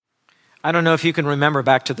I don't know if you can remember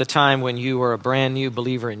back to the time when you were a brand new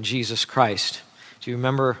believer in Jesus Christ. Do you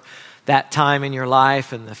remember that time in your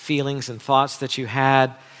life and the feelings and thoughts that you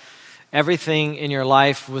had? Everything in your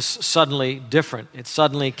life was suddenly different. It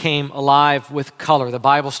suddenly came alive with color. The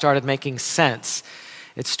Bible started making sense.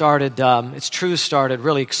 Its truth started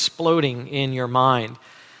really exploding in your mind.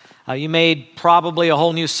 You made probably a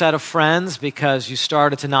whole new set of friends because you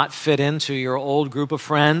started to not fit into your old group of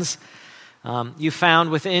friends. You found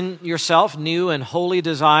within yourself new and holy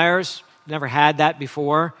desires. Never had that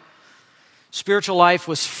before. Spiritual life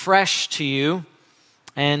was fresh to you,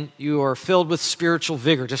 and you were filled with spiritual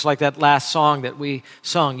vigor, just like that last song that we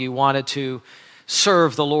sung. You wanted to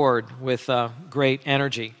serve the Lord with great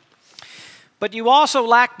energy. But you also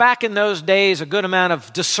lacked back in those days a good amount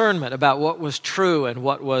of discernment about what was true and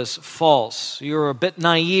what was false. You were a bit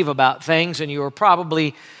naive about things, and you were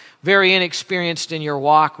probably very inexperienced in your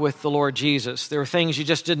walk with the Lord Jesus. There were things you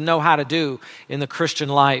just didn't know how to do in the Christian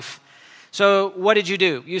life. So what did you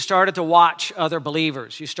do? You started to watch other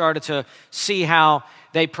believers. You started to see how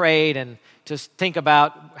they prayed and to think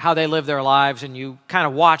about how they lived their lives, and you kind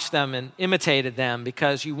of watched them and imitated them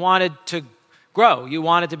because you wanted to grow. You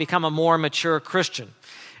wanted to become a more mature Christian.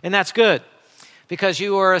 And that's good because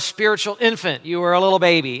you were a spiritual infant. You were a little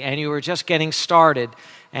baby, and you were just getting started,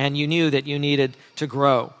 and you knew that you needed to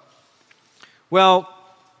grow. Well,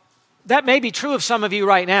 that may be true of some of you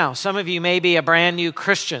right now. Some of you may be a brand new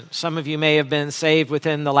Christian. Some of you may have been saved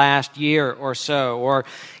within the last year or so, or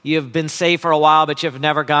you've been saved for a while, but you've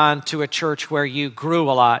never gone to a church where you grew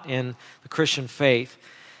a lot in the Christian faith.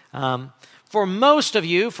 For most of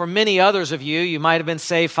you, for many others of you, you might have been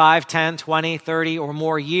saved 5, 10, 20, 30 or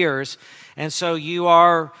more years, and so you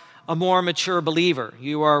are a more mature believer.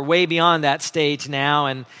 You are way beyond that stage now,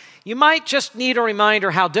 and you might just need a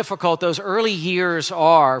reminder how difficult those early years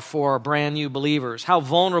are for brand new believers, how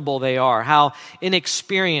vulnerable they are, how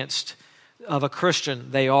inexperienced of a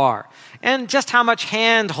Christian they are, and just how much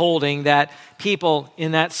hand-holding that people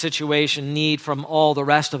in that situation need from all the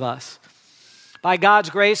rest of us. By God's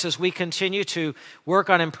grace, as we continue to work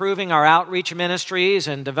on improving our outreach ministries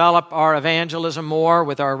and develop our evangelism more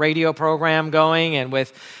with our radio program going and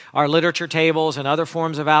with our literature tables and other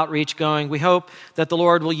forms of outreach going, we hope that the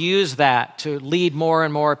Lord will use that to lead more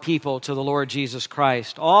and more people to the Lord Jesus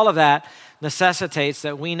Christ. All of that necessitates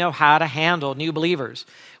that we know how to handle new believers.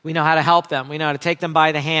 We know how to help them. We know how to take them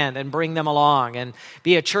by the hand and bring them along and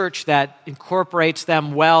be a church that incorporates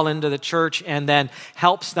them well into the church and then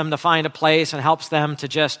helps them to find a place and helps them to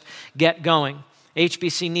just get going.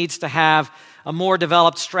 HBC needs to have a more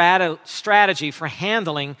developed strategy for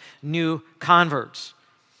handling new converts.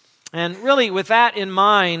 And really, with that in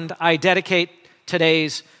mind, I dedicate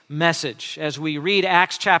today's message as we read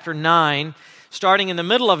Acts chapter 9, starting in the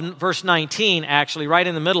middle of verse 19, actually, right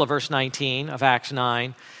in the middle of verse 19 of Acts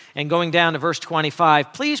 9, and going down to verse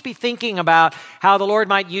 25. Please be thinking about how the Lord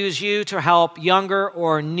might use you to help younger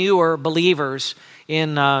or newer believers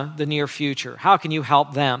in the near future. How can you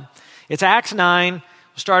help them? It's Acts 9. We'll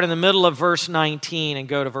start in the middle of verse 19 and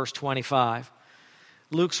go to verse 25.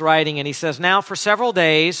 Luke's writing, and he says, "Now for several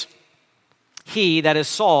days, he, that is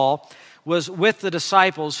Saul, was with the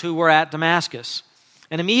disciples who were at Damascus.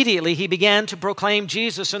 And immediately he began to proclaim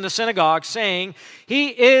Jesus in the synagogue, saying, 'He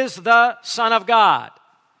is the Son of God.'"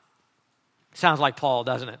 Sounds like Paul,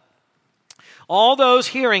 doesn't it? All those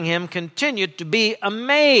hearing him continued to be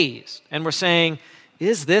amazed and were saying,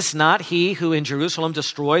 "Is this not he who in Jerusalem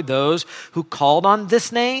destroyed those who called on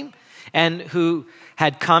this name and who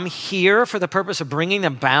had come here for the purpose of bringing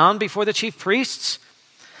them bound before the chief priests?"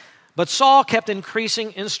 But Saul kept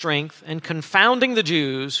increasing in strength and confounding the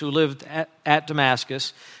Jews who lived at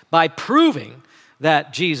Damascus by proving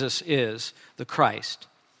that Jesus is the Christ.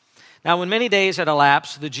 Now, when many days had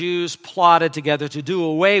elapsed, the Jews plotted together to do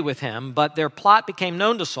away with him, but their plot became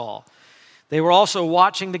known to Saul. They were also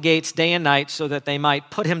watching the gates day and night so that they might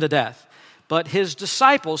put him to death. But his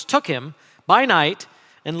disciples took him by night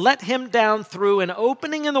and let him down through an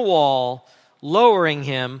opening in the wall, lowering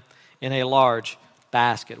him in a large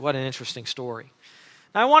basket. What an interesting story.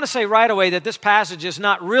 Now, I want to say right away that this passage is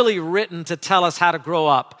not really written to tell us how to grow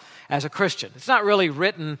up as a Christian. It's not really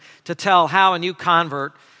written to tell how a new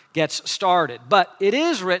convert gets started, but it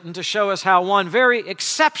is written to show us how one very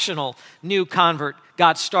exceptional new convert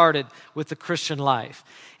got started with the Christian life.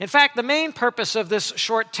 In fact, the main purpose of this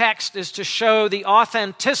short text is to show the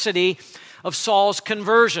authenticity of Saul's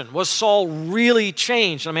conversion. Was Saul really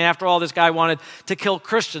changed? I mean, after all, this guy wanted to kill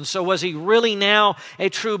Christians, so was he really now a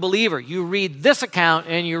true believer? You read this account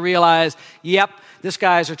and you realize, yep, this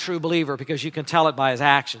guy's a true believer because you can tell it by his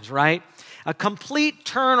actions, right? A complete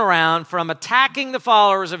turnaround from attacking the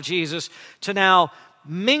followers of Jesus to now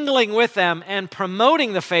mingling with them and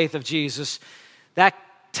promoting the faith of Jesus. That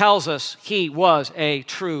tells us he was a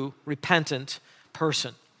true repentant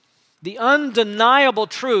person. The undeniable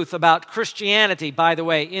truth about Christianity, by the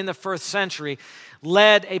way, in the first century,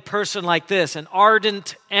 led a person like this, an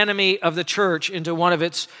ardent enemy of the church, into one of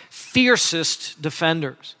its fiercest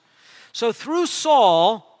defenders. So through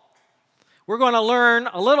Saul, we're going to learn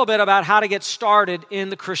a little bit about how to get started in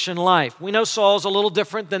the Christian life. We know Saul's a little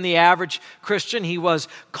different than the average Christian. He was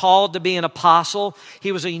called to be an apostle.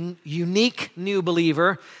 He was a unique new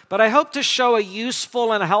believer. But I hope to show a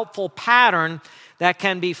useful and a helpful pattern that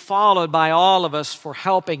can be followed by all of us for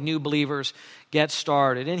helping new believers get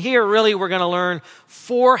started. And here, really, we're going to learn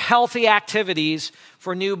 4 healthy activities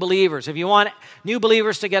for new believers. If you want new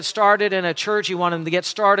believers to get started in a church, you want them to get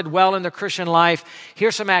started well in their Christian life,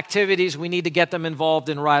 here's some activities we need to get them involved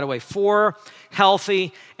in right away. 4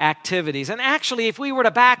 healthy activities. And actually, if we were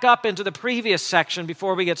to back up into the previous section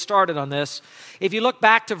before we get started on this, if you look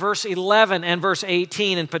back to verse 11 and verse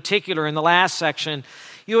 18 in particular in the last section,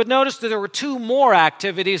 you would notice that there were 2 more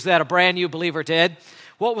activities that a brand new believer did.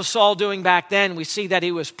 What was Saul doing back then? We see that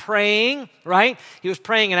he was praying, right? He was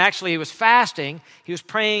praying, and actually he was fasting. He was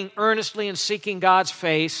praying earnestly and seeking God's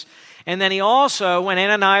face. And then he also, when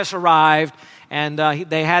Ananias arrived and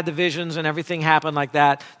they had the visions and everything happened like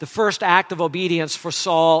that, the first act of obedience for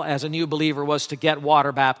Saul as a new believer was to get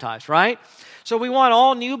water baptized, right? So we want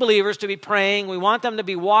all new believers to be praying. We want them to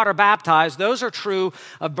be water baptized. Those are true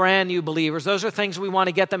of brand new believers. Those are things we want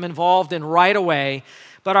to get them involved in right away.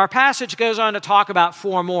 But our passage goes on to talk about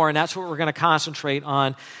 4 more, and that's what we're going to concentrate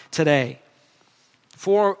on today.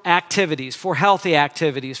 4 activities, 4 healthy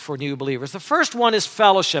activities for new believers. The first one is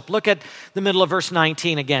fellowship. Look at the middle of verse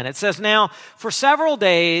 19 again. It says, "Now, for several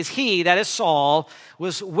days, he," that is Saul,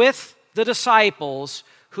 "was with the disciples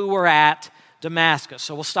who were at Damascus."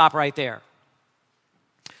 So we'll stop right there.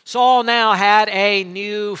 Saul now had a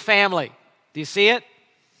new family. Do you see it?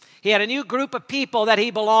 He had a new group of people that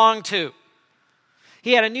he belonged to.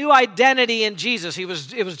 He had a new identity in Jesus. It was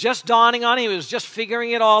just dawning on him. He was just figuring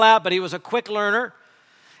it all out, but he was a quick learner.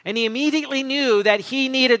 And he immediately knew that he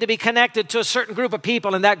needed to be connected to a certain group of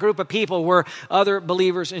people, and that group of people were other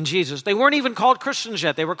believers in Jesus. They weren't even called Christians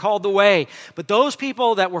yet. They were called the Way. But those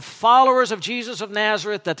people that were followers of Jesus of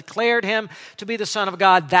Nazareth, that declared him to be the Son of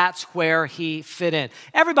God, that's where he fit in.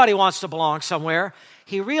 Everybody wants to belong somewhere.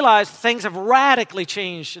 He realized things have radically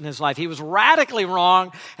changed in his life. He was radically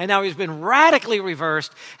wrong, and now he's been radically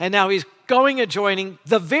reversed, and now he's going and joining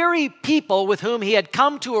the very people with whom he had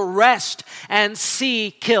come to arrest and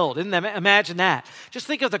see killed. Imagine that. Just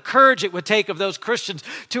think of the courage it would take of those Christians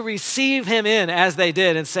to receive him in as they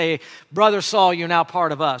did and say, "Brother Saul, you're now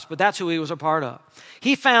part of us." But that's who he was a part of.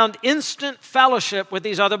 He found instant fellowship with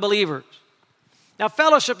these other believers. Now,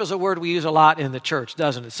 fellowship is a word we use a lot in the church,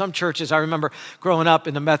 doesn't it? Some churches, I remember growing up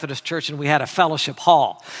in the Methodist church and we had a fellowship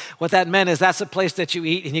hall. What that meant is that's a place that you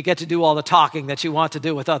eat and you get to do all the talking that you want to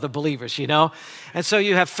do with other believers, you know? And so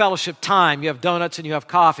you have fellowship time, you have donuts and you have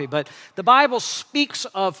coffee. But the Bible speaks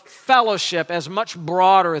of fellowship as much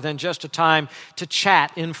broader than just a time to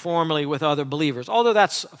chat informally with other believers, although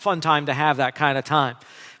that's a fun time to have that kind of time.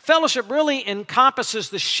 Fellowship really encompasses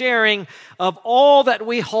the sharing of all that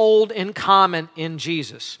we hold in common in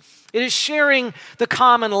Jesus. It is sharing the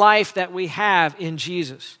common life that we have in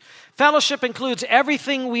Jesus. Fellowship includes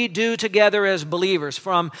everything we do together as believers,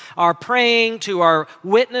 from our praying to our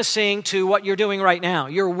witnessing to what you're doing right now.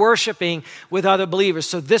 You're worshiping with other believers,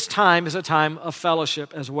 so this time is a time of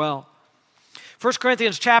fellowship as well. 1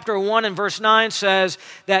 Corinthians chapter 1 and verse 9 says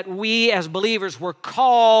that we as believers were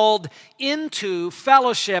called into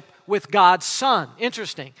fellowship with God's Son.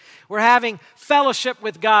 Interesting. We're having fellowship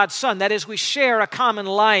with God's Son. That is, we share a common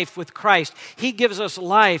life with Christ. He gives us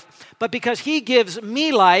life. But because He gives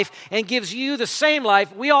me life and gives you the same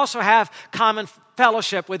life, we also have common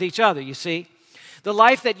fellowship with each other, you see. The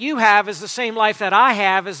life that you have is the same life that I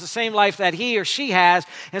have, is the same life that he or she has,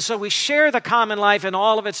 and so we share the common life in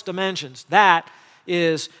all of its dimensions. That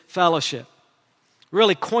is fellowship.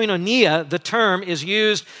 Really, koinonia, the term, is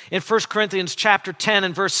used in 1 Corinthians chapter 10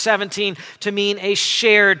 and verse 17 to mean a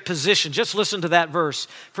shared position. Just listen to that verse,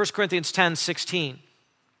 1 Corinthians 10:16.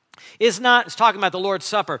 It's talking about the Lord's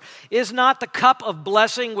Supper. Is not the cup of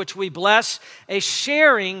blessing which we bless a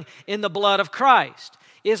sharing in the blood of Christ?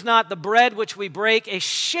 Is not the bread which we break a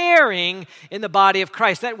sharing in the body of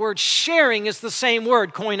Christ? That word sharing is the same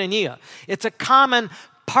word, koinonia. It's a common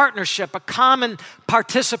partnership, a common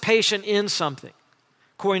participation in something,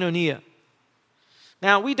 koinonia.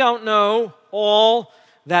 Now, we don't know all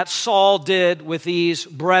that Saul did with these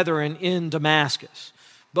brethren in Damascus.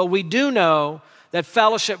 But we do know that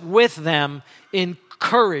fellowship with them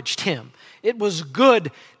encouraged him. It was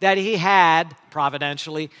good that he had,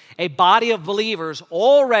 providentially, a body of believers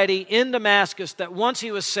already in Damascus that once he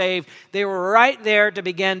was saved, they were right there to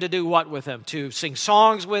begin to do what with him? To sing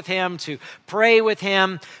songs with him, to pray with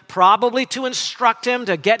him, probably to instruct him,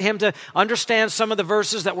 to get him to understand some of the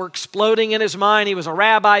verses that were exploding in his mind. He was a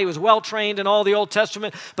rabbi, he was well-trained in all the Old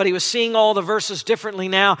Testament, but he was seeing all the verses differently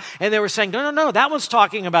now, and they were saying, no, that one's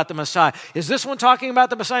talking about the Messiah. Is this one talking about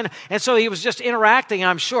the Messiah? And so he was just interacting,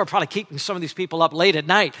 I'm sure, probably keeping some of these people up late at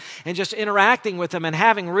night, and just interacting with them and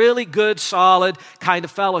having really good, solid kind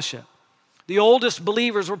of fellowship. The oldest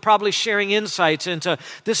believers were probably sharing insights into,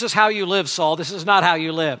 this is how you live, Saul. This is not how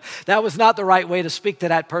you live. That was not the right way to speak to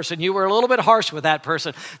that person. You were a little bit harsh with that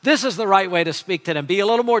person. This is the right way to speak to them. Be a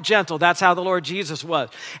little more gentle. That's how the Lord Jesus was.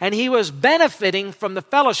 And he was benefiting from the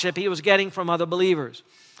fellowship he was getting from other believers.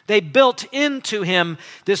 They built into him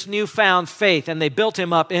this newfound faith, and they built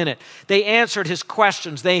him up in it. They answered his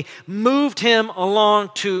questions. They moved him along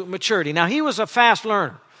to maturity. Now, he was a fast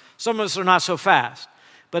learner. Some of us are not so fast,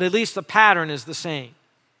 but at least the pattern is the same.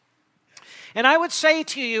 And I would say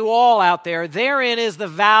to you all out there, therein is the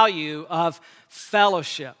value of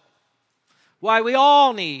fellowship. Why we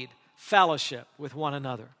all need fellowship with one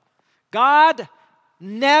another. God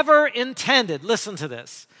never intended, listen to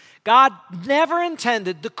this, God never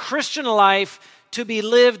intended the Christian life to be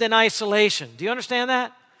lived in isolation. Do you understand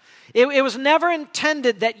that? It was never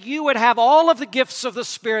intended that you would have all of the gifts of the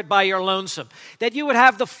Spirit by your lonesome, that you would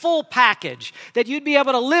have the full package, that you'd be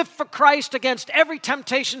able to live for Christ against every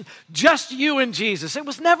temptation, just you and Jesus. It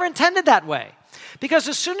was never intended that way. Because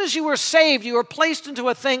as soon as you were saved, you were placed into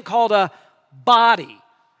a thing called a body.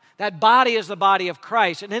 That body is the body of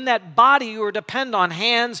Christ. And in that body, you are dependent on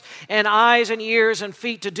hands and eyes and ears and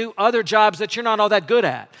feet to do other jobs that you're not all that good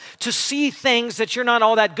at, to see things that you're not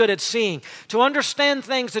all that good at seeing, to understand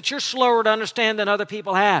things that you're slower to understand than other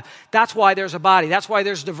people have. That's why there's a body. That's why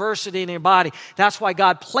there's diversity in your body. That's why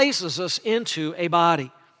God places us into a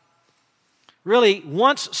body. Really,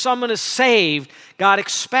 once someone is saved, God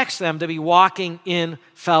expects them to be walking in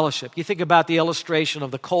fellowship. You think about the illustration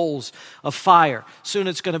of the coals of fire. Soon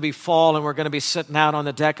it's going to be fall, and we're going to be sitting out on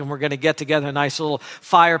the deck, and we're going to get together a nice little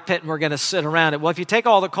fire pit, and we're going to sit around it. Well, if you take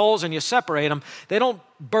all the coals and you separate them, they don't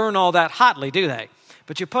burn all that hotly, do they?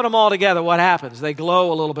 But you put them all together, what happens? They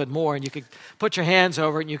glow a little bit more, and you can put your hands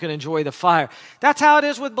over it, and you can enjoy the fire. That's how it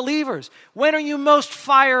is with believers. When are you most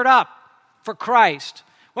fired up for Christ?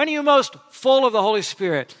 When are you most full of the Holy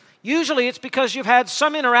Spirit? Usually it's because you've had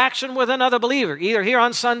some interaction with another believer, either here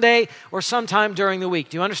on Sunday or sometime during the week.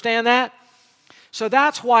 Do you understand that? So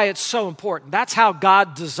that's why it's so important. That's how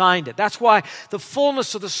God designed it. That's why the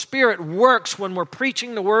fullness of the Spirit works when we're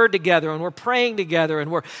preaching the Word together and we're praying together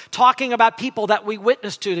and we're talking about people that we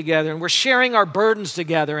witness to together and we're sharing our burdens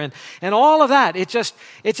together and all of that. It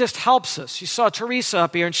just helps us. You saw Teresa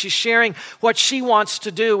up here, and she's sharing what she wants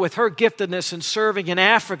to do with her giftedness in serving in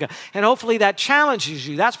Africa. And hopefully that challenges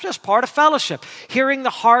you. That's just part of fellowship, hearing the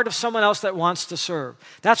heart of someone else that wants to serve.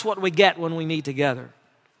 That's what we get when we meet together.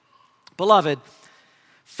 Beloved,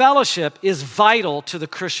 fellowship is vital to the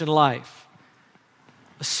Christian life,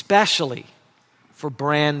 especially for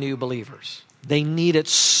brand new believers. They need it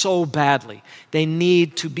so badly. They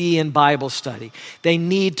need to be in Bible study. They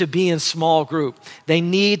need to be in small group. They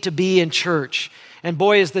need to be in church. And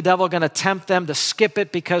boy, is the devil going to tempt them to skip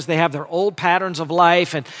it because they have their old patterns of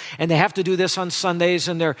life and they have to do this on Sundays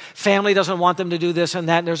and their family doesn't want them to do this and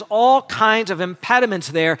that. And there's all kinds of impediments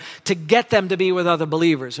there to get them to be with other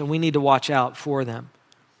believers, and we need to watch out for them.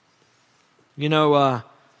 You know,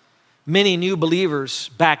 many new believers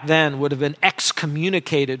back then would have been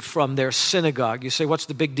excommunicated from their synagogue. You say, what's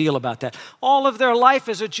the big deal about that? All of their life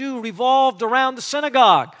as a Jew revolved around the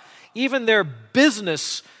synagogue. Even their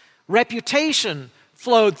business reputation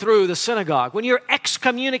flowed through the synagogue. When you're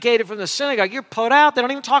excommunicated from the synagogue, you're put out. They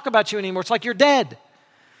don't even talk about you anymore. It's like you're dead.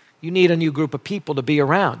 You need a new group of people to be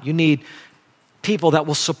around. You need people that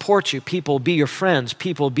will support you. People be your friends.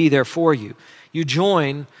 People be there for you. You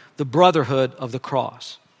join the brotherhood of the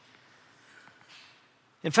cross.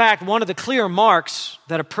 In fact, one of the clear marks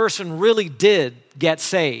that a person really did get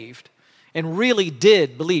saved and really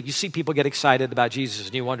did believe, you see people get excited about Jesus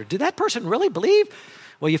and you wonder, did that person really believe?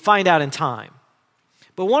 Well, you find out in time.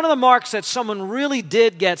 But one of the marks that someone really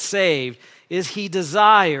did get saved is he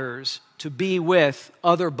desires to be with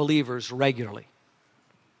other believers regularly.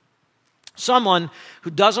 Someone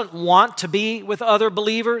who doesn't want to be with other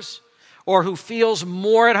believers, or who feels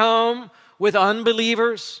more at home with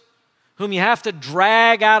unbelievers, whom you have to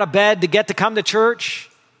drag out of bed to get to come to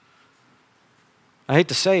church, I hate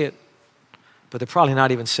to say it, but they're probably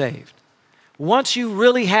not even saved. Once you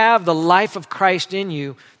really have the life of Christ in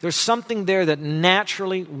you, there's something there that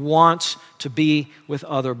naturally wants to be with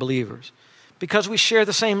other believers. Because we share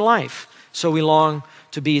the same life, so we long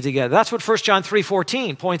to be together. That's what 1 John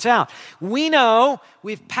 3:14 points out. We know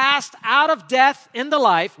we've passed out of death into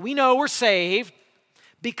life. We know we're saved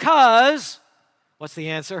because, what's the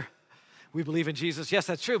answer? We believe in Jesus. Yes,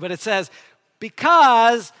 that's true, but it says,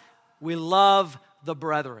 because we love the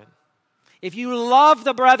brethren. If you love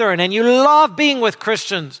the brethren and you love being with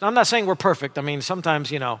Christians, I'm not saying we're perfect. I mean,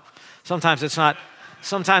 sometimes it's not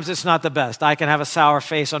the best. I can have a sour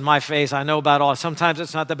face on my face. I know about all. Sometimes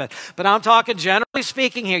it's not the best. But I'm talking generally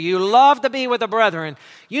speaking here. You love to be with the brethren.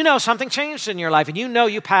 You know something changed in your life, and you know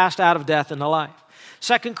you passed out of death into life.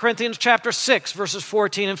 2 Corinthians chapter 6, verses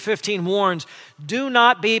 14 and 15 warns, do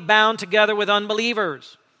not be bound together with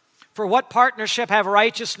unbelievers. For what partnership have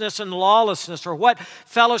righteousness and lawlessness? Or what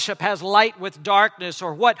fellowship has light with darkness?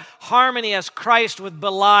 Or what harmony has Christ with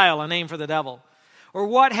Belial, a name for the devil? Or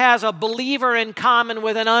what has a believer in common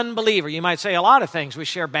with an unbeliever? You might say a lot of things. We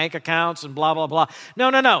share bank accounts and blah, blah, blah.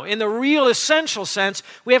 No. In the real essential sense,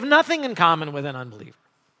 we have nothing in common with an unbeliever.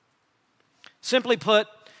 Simply put,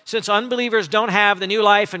 since unbelievers don't have the new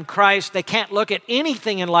life in Christ, they can't look at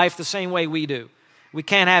anything in life the same way we do. We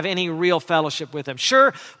can't have any real fellowship with them.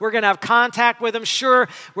 Sure, we're going to have contact with them. Sure,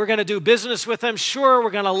 we're going to do business with them. Sure,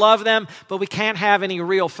 we're going to love them, but we can't have any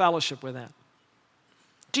real fellowship with them.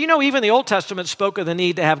 Do you know even the Old Testament spoke of the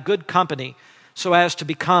need to have good company so as to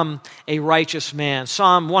become a righteous man?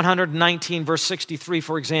 Psalm 119, verse 63,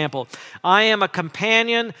 for example. I am a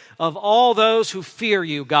companion of all those who fear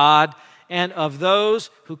you, God, and of those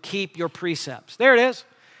who keep your precepts. There it is.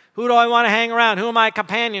 Who do I want to hang around? Who am I a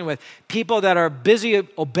companion with? People that are busy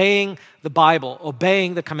obeying the Bible,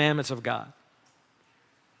 obeying the commandments of God.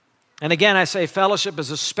 And again, I say fellowship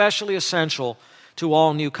is especially essential to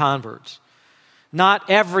all new converts. Not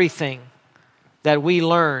everything that we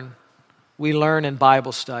learn in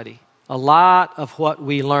Bible study. A lot of what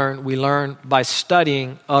we learn by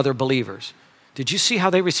studying other believers. Did you see how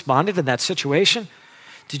they responded in that situation?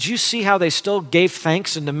 Did you see how they still gave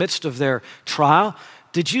thanks in the midst of their trial?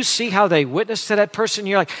 Did you see how they witnessed to that person?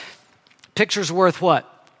 You're like, picture's worth what?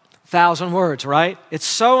 1,000 words, right? It's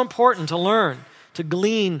so important to learn, to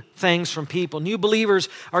glean things from people. New believers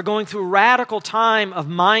are going through radical time of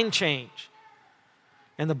mind change.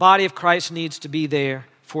 And the body of Christ needs to be there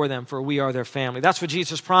for them, for we are their family. That's what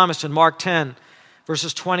Jesus promised in Mark 10,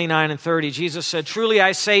 verses 29 and 30. Jesus said, truly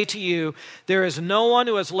I say to you, there is no one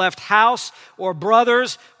who has left house or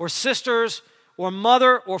brothers or sisters or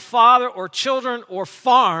mother or father or children or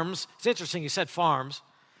farms. It's interesting, he said farms.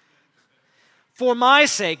 For my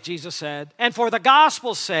sake, Jesus said, and for the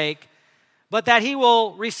gospel's sake, but that he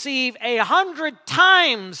will receive 100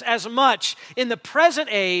 times as much in the present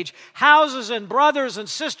age, houses and brothers and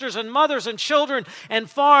sisters and mothers and children and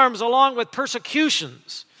farms, along with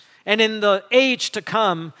persecutions, and in the age to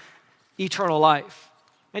come, eternal life.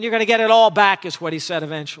 And you're going to get it all back, is what he said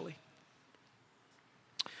eventually.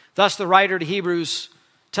 Thus, the writer to Hebrews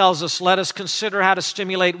tells us, let us consider how to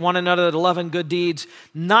stimulate one another to love and good deeds,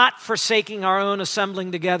 not forsaking our own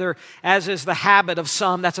assembling together, as is the habit of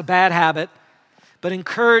some. That's a bad habit. But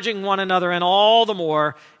encouraging one another, and all the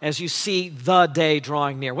more as you see the day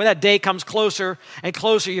drawing near. When that day comes closer and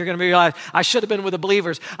closer, you're going to realize, I should have been with the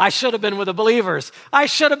believers. I should have been with the believers. I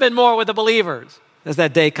should have been more with the believers as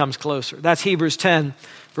that day comes closer. That's Hebrews 10,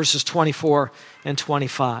 verses 24 and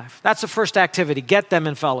 25. That's the first activity. Get them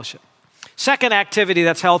in fellowship. Second activity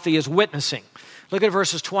that's healthy is witnessing. Look at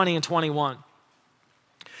verses 20 and 21.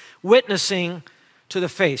 Witnessing to the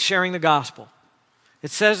faith, sharing the gospel.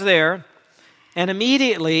 It says there, and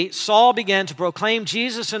immediately Saul began to proclaim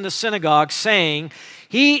Jesus in the synagogue, saying,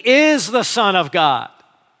 he is the Son of God.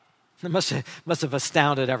 It must have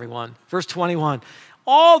astounded everyone. Verse 21,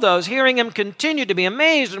 all those hearing him continued to be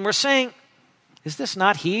amazed and were saying, is this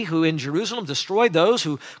not he who in Jerusalem destroyed those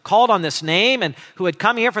who called on this name and who had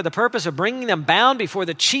come here for the purpose of bringing them bound before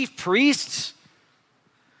the chief priests?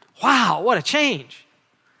 Wow, what a change.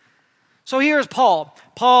 So here's Paul.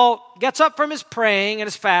 Paul gets up from his praying and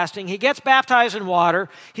his fasting. He gets baptized in water.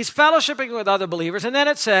 He's fellowshipping with other believers. And then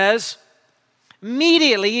it says,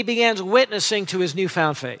 immediately he begins witnessing to his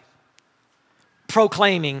newfound faith,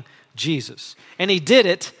 proclaiming Jesus. And he did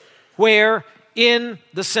it where? In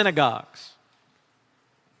the synagogues.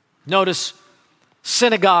 Notice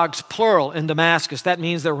synagogues, plural, in Damascus. That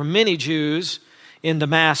means there were many Jews in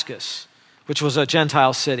Damascus, which was a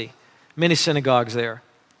Gentile city. Many synagogues there.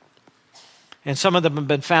 And some of them have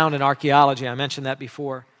been found in archaeology. I mentioned that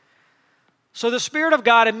before. So the Spirit of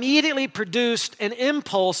God immediately produced an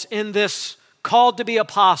impulse in this called to be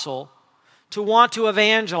apostle to want to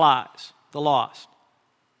evangelize the lost.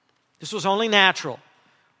 This was only natural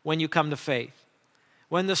when you come to faith.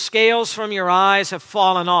 When the scales from your eyes have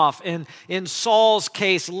fallen off. In Saul's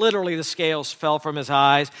case, literally the scales fell from his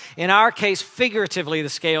eyes. In our case, figuratively, the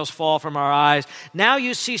scales fall from our eyes. Now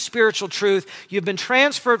you see spiritual truth. You've been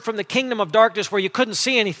transferred from the kingdom of darkness where you couldn't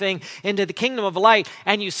see anything into the kingdom of light,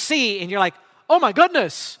 and you see, and you're like, oh my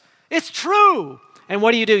goodness, it's true. And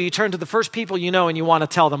what do? You turn to the first people you know and you want to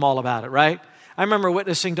tell them all about it, right? I remember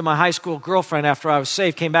witnessing to my high school girlfriend after I was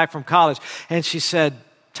saved, came back from college, and she said,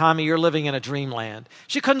 Tommy, you're living in a dreamland.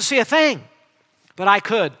 She couldn't see a thing, but I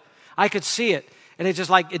could. I could see it. And it just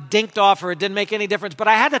like, it dinked off her. It didn't make any difference. But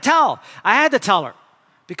I had to tell. I had to tell her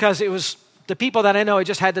because it was the people that I know, I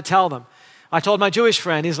just had to tell them. I told my Jewish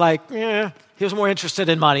friend, he's like, yeah, he was more interested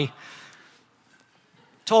in money.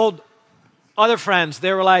 Told other friends,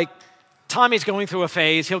 they were like, Tommy's going through a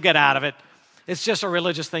phase. He'll get out of it. It's just a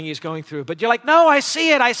religious thing he's going through. But you're like, no, I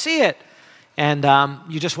see it. I see it. And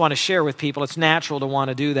you just want to share with people. It's natural to want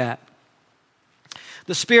to do that.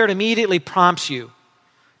 The Spirit immediately prompts you.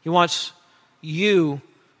 He wants you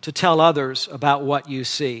to tell others about what you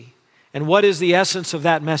see. And what is the essence of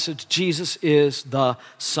that message? Jesus is the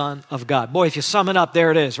Son of God. Boy, if you sum it up,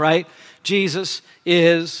 there it is, right? Jesus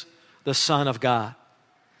is the Son of God.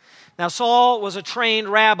 Now, Saul was a trained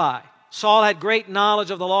rabbi. Saul had great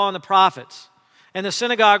knowledge of the law and the prophets. And the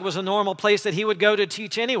synagogue was a normal place that he would go to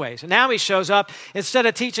teach anyways. And now he shows up, instead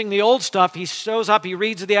of teaching the old stuff, he shows up, he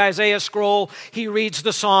reads the Isaiah scroll, he reads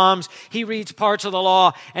the Psalms, he reads parts of the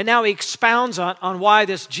law, and now he expounds on why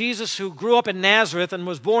this Jesus who grew up in Nazareth and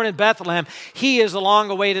was born in Bethlehem, he is the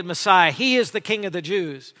long-awaited Messiah. He is the King of the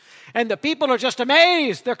Jews. And the people are just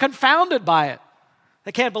amazed. They're confounded by it.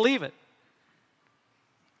 They can't believe it.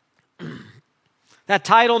 That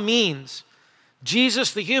title means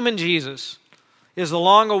Jesus, the human Jesus, is the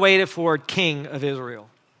long-awaited for King of Israel.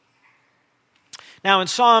 Now in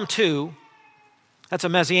Psalm 2, that's a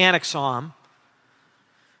messianic psalm,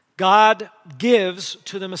 God gives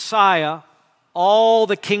to the Messiah all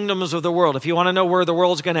the kingdoms of the world. If you want to know where the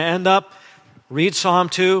world's going to end up, read Psalm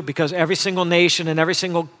 2, because every single nation and every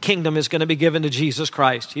single kingdom is going to be given to Jesus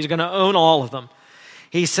Christ. He's going to own all of them.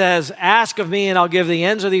 He says, ask of me and I'll give the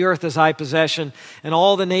ends of the earth as thy possession, and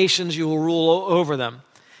all the nations you will rule over them.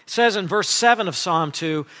 It says in verse 7 of Psalm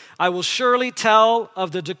 2, I will surely tell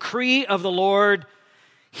of the decree of the Lord.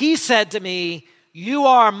 He said to me, you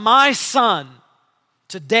are my son.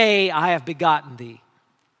 Today I have begotten thee.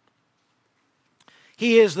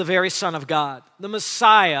 He is the very Son of God. The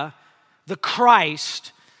Messiah, the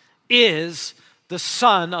Christ, is the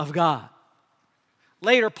Son of God.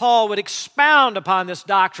 Later, Paul would expound upon this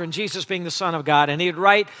doctrine, Jesus being the Son of God, and he'd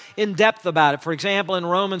write in depth about it. For example, in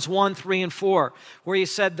Romans 1, 3, and 4, where he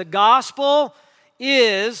said, the gospel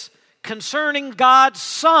is concerning God's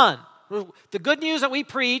Son. The good news that we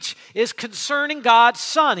preach is concerning God's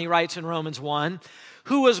Son, he writes in Romans 1,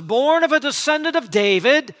 who was born of a descendant of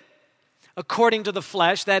David, according to the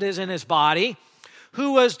flesh, that is in his body,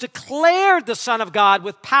 who was declared the Son of God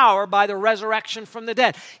with power by the resurrection from the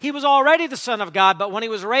dead. He was already the Son of God, but when he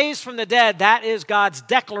was raised from the dead, that is God's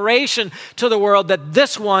declaration to the world that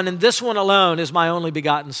this one and this one alone is my only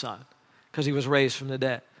begotten Son, because he was raised from the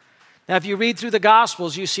dead. Now, if you read through the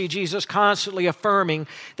Gospels, you see Jesus constantly affirming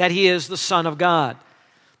that he is the Son of God.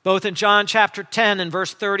 Both in John chapter 10 and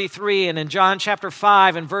verse 33 and in John chapter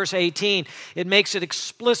 5 and verse 18, it makes it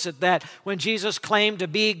explicit that when Jesus claimed to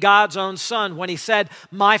be God's own Son, when he said,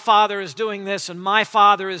 my Father is doing this and my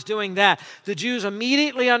Father is doing that, the Jews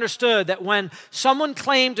immediately understood that when someone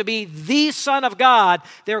claimed to be the Son of God,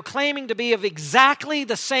 they were claiming to be of exactly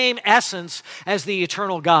the same essence as the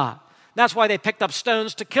eternal God. That's why they picked up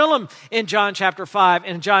stones to kill him in John chapter 5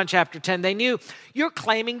 and John chapter 10. They knew, you're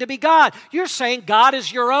claiming to be God. You're saying God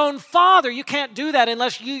is your own Father. You can't do that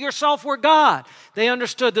unless you yourself were God. They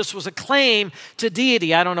understood this was a claim to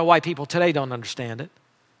deity. I don't know why people today don't understand it.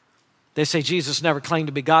 They say Jesus never claimed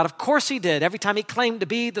to be God. Of course he did. Every time he claimed to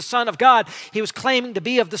be the Son of God, he was claiming to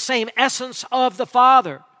be of the same essence of the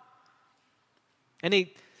Father. And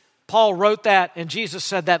Paul wrote that, and Jesus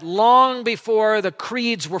said that long before the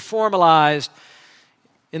creeds were formalized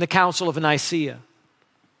in the Council of Nicaea.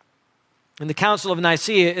 In the Council of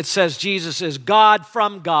Nicaea, it says Jesus is God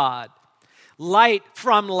from God, light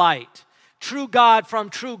from light, true God from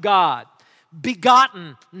true God,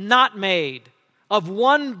 begotten, not made, of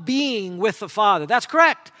one being with the Father. That's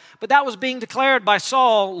correct, but that was being declared by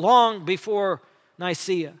Saul long before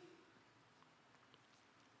Nicaea.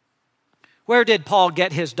 Where did Paul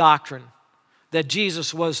get his doctrine? that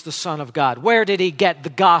Jesus was the Son of God? Where did he get the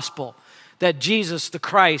gospel that Jesus the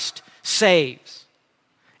Christ saves?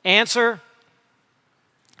 Answer,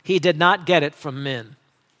 he did not get it from men.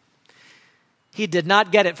 He did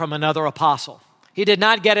not get it from another apostle. He did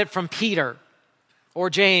not get it from Peter or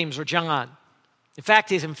James or John. In fact,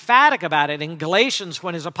 he's emphatic about it in Galatians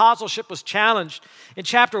when his apostleship was challenged. In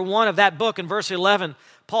chapter 1 of that book, in verse 11,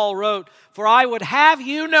 Paul wrote, "For I would have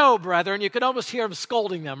you know, brethren," you could almost hear him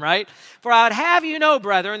scolding them, right? "For I would have you know,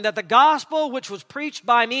 brethren, that the gospel which was preached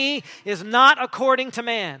by me is not according to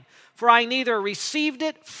man. For I neither received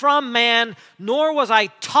it from man, nor was I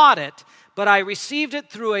taught it, but I received it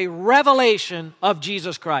through a revelation of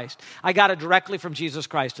Jesus Christ." I got it directly from Jesus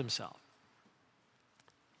Christ himself.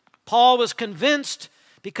 Paul was convinced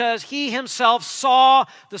because he himself saw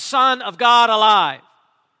the Son of God alive.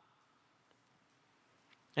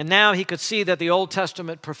 And now he could see that the Old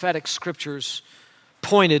Testament prophetic scriptures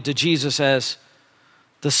pointed to Jesus as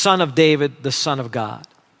the Son of David, the Son of God.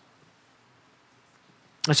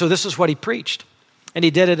 And so this is what he preached. And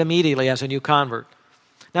he did it immediately as a new convert.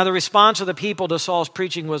 Now the response of the people to Saul's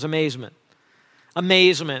preaching was amazement.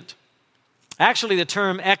 Amazement. Actually, the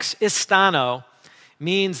term ex istano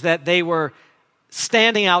means that they were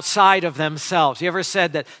standing outside of themselves. You ever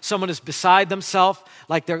said that someone is beside themselves?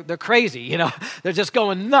 Like they're crazy, you know? They're just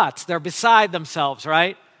going nuts. They're beside themselves,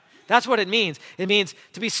 right? That's what it means. It means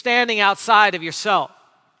to be standing outside of yourself.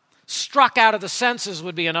 Struck out of the senses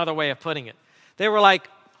would be another way of putting it. They were like,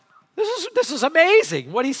 this is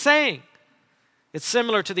amazing what he's saying. It's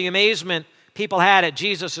similar to the amazement people had at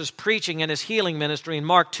Jesus' preaching and his healing ministry in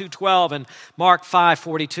Mark 2:12 and Mark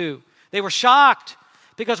 5:42. They were shocked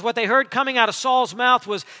because what they heard coming out of Saul's mouth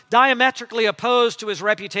was diametrically opposed to his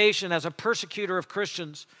reputation as a persecutor of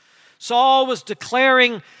Christians. Saul was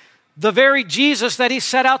declaring the very Jesus that he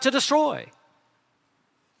set out to destroy.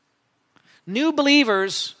 New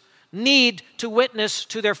believers need to witness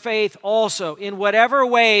to their faith also in whatever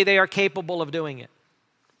way they are capable of doing it.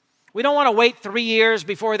 We don't want to wait 3 years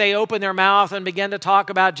before they open their mouth and begin to talk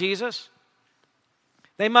about Jesus.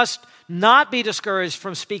 They must not be discouraged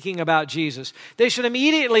from speaking about Jesus. They should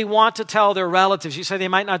immediately want to tell their relatives. You say they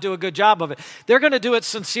might not do a good job of it. They're going to do it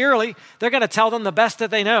sincerely. They're going to tell them the best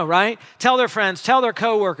that they know, right? Tell their friends, tell their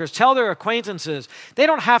coworkers, tell their acquaintances. They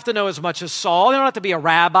don't have to know as much as Saul. They don't have to be a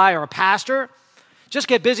rabbi or a pastor. Just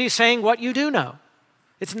get busy saying what you do know.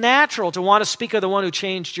 It's natural to want to speak of the one who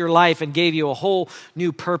changed your life and gave you a whole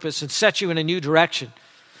new purpose and set you in a new direction.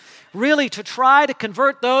 Really, to try to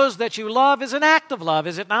convert those that you love is an act of love,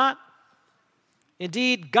 is it not?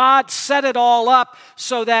 Indeed, God set it all up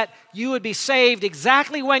so that you would be saved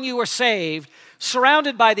exactly when you were saved,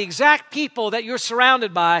 surrounded by the exact people that you're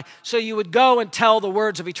surrounded by, so you would go and tell the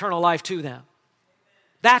words of eternal life to them.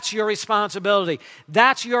 That's your responsibility.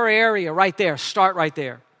 That's your area right there. Start right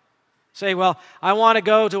there. Say, well, I want to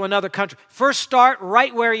go to another country. First start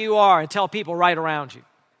right where you are and tell people right around you.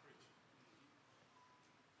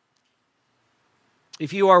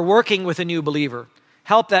 If you are working with a new believer,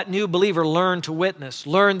 help that new believer learn to witness,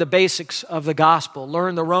 learn the basics of the gospel,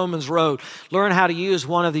 learn the Romans road, learn how to use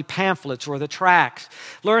one of the pamphlets or the tracts,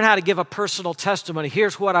 learn how to give a personal testimony.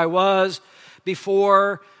 Here's what I was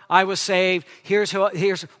before I was saved. Here's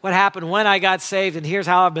what happened when I got saved, and here's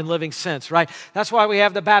how I've been living since, right? That's why we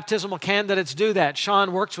have the baptismal candidates do that.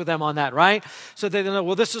 Sean works with them on that, right? So they know,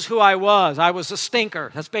 well, this is who I was. I was a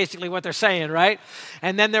stinker. That's basically what they're saying, right?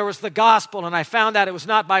 And then there was the gospel, and I found out it was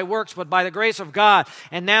not by works, but by the grace of God.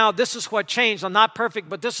 And now this is what changed. I'm not perfect,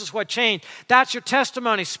 but this is what changed. That's your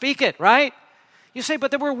testimony. Speak it, right? You say,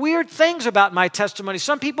 but there were weird things about my testimony.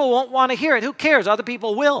 Some people won't want to hear it. Who cares? Other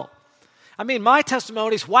people will. I mean, my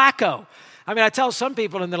testimony's wacko. I mean, I tell some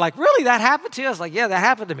people and they're like, really, that happened to you? I was like, yeah, that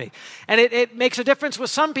happened to me. And it makes a difference with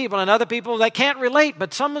some people and other people that can't relate,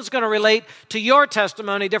 but someone's going to relate to your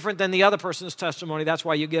testimony different than the other person's testimony. That's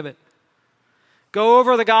why you give it. Go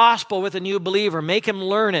over the gospel with a new believer. Make him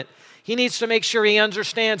learn it. He needs to make sure he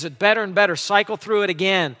understands it better and better. Cycle through it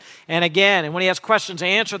again and again. And when he has questions,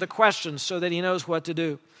 answer the questions so that he knows what to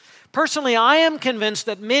do. Personally, I am convinced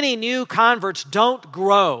that many new converts don't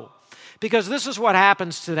grow, because this is what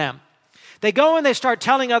happens to them. They go and they start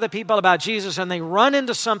telling other people about Jesus and they run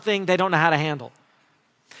into something they don't know how to handle.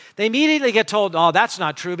 They immediately get told, oh, that's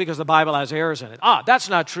not true because the Bible has errors in it. Ah, that's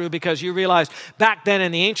not true because you realize back then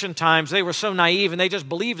in the ancient times they were so naive and they just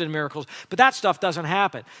believed in miracles, but that stuff doesn't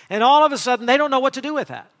happen. And all of a sudden they don't know what to do with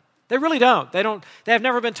that. They really don't. They have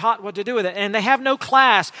never been taught what to do with it. And they have no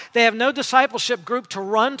class. They have no discipleship group to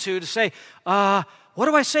run to say, what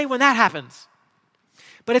do I say when that happens?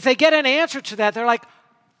 But if they get an answer to that, they're like,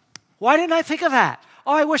 why didn't I think of that?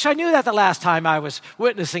 Oh, I wish I knew that the last time I was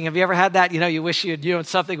witnessing. Have you ever had that? You wish you had known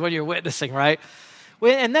something when you're witnessing, right?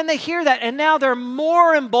 And then they hear that, and now they're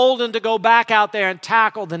more emboldened to go back out there and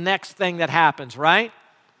tackle the next thing that happens, right?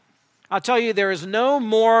 I'll tell you, there is no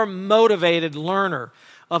more motivated learner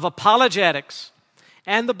of apologetics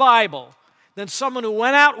and the Bible than someone who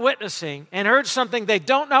went out witnessing and heard something they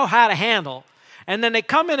don't know how to handle, and then they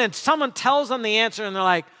come in and someone tells them the answer, and they're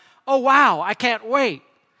like, oh, wow, I can't wait.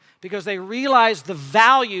 Because they realize the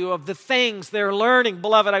value of the things they're learning.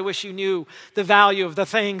 Beloved, I wish you knew the value of the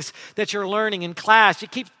things that you're learning in class.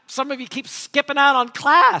 Some of you keep skipping out on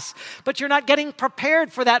class, but you're not getting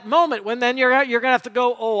prepared for that moment when then you're going to have to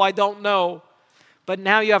go, oh, I don't know. But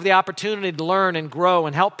now you have the opportunity to learn and grow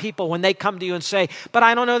and help people when they come to you and say, but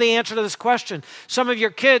I don't know the answer to this question. Some of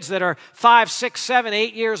your kids that are 5, 6, 7,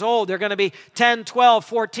 8 years old, they're going to be 10, 12,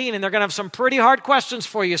 14, and they're going to have some pretty hard questions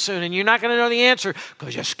for you soon, and you're not going to know the answer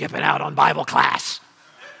because you're skipping out on Bible class.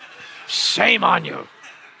 Shame on you.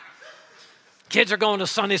 Kids are going to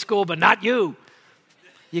Sunday school, but not you.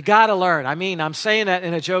 You got to learn. I mean, I'm saying that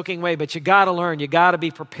in a joking way, but you got to learn. You got to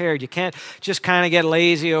be prepared. You can't just kind of get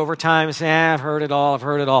lazy over time and say, I've heard it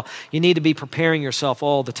all. You need to be preparing yourself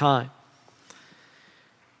all the time.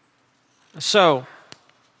 So,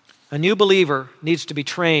 a new believer needs to be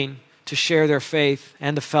trained to share their faith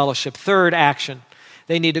and to fellowship. Third action,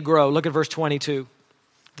 they need to grow. Look at verse 22.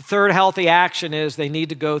 The third healthy action is they need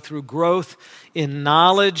to go through growth in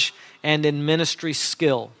knowledge and in ministry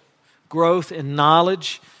skill. Growth in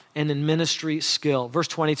knowledge and in ministry skill. Verse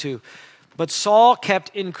 22, but Saul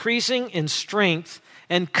kept increasing in strength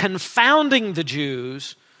and confounding the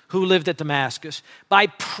Jews who lived at Damascus by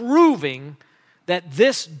proving that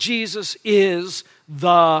this Jesus is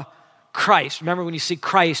the Christ. Remember, when you see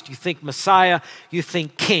Christ, you think Messiah, you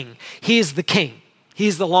think King. He is the King.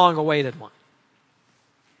 He's the long-awaited one.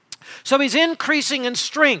 So he's increasing in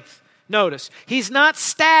strength. Notice, he's not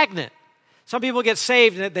stagnant. Some people get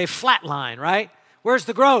saved and they flatline, right? Where's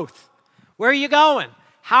the growth? Where are you going?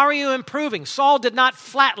 How are you improving? Saul did not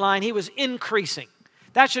flatline, he was increasing.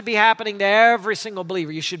 That should be happening to every single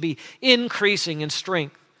believer. You should be increasing in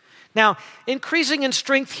strength. Now, increasing in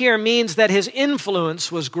strength here means that his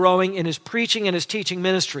influence was growing in his preaching and his teaching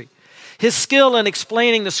ministry. His skill in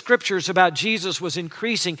explaining the scriptures about Jesus was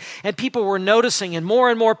increasing, and people were noticing, and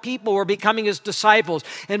more people were becoming his disciples,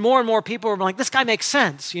 and more people were like, this guy makes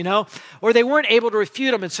sense, Or they weren't able to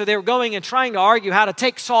refute him, and so they were going and trying to argue how to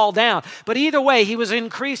take Saul down. But either way, he was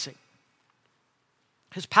increasing.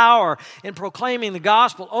 His power in proclaiming the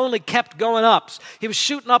gospel only kept going up. He was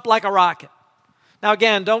shooting up like a rocket. Now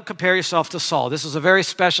again, don't compare yourself to Saul. This is a very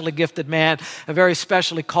specially gifted man, a very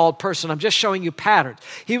specially called person. I'm just showing you patterns.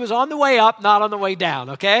 He was on the way up, not on the way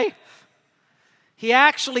down, okay? He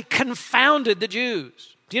actually confounded the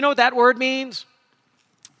Jews. Do you know what that word means?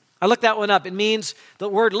 I looked that one up. The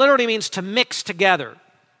word literally means to mix together.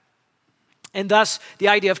 And thus, the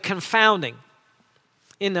idea of confounding.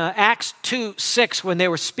 In Acts 2:6, when they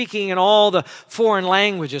were speaking in all the foreign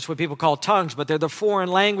languages, what people call tongues, but they're the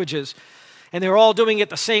foreign languages, and they were all doing it at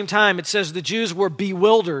the same time. It says the Jews were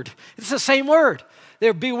bewildered. It's the same word.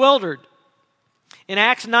 They're bewildered. In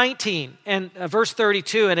Acts 19 and verse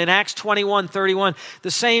 32 and in Acts 21:31,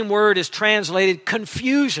 the same word is translated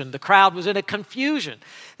confusion. The crowd was in a confusion.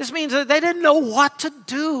 This means that they didn't know what to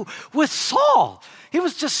do with Saul. He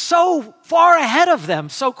was just so far ahead of them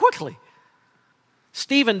so quickly.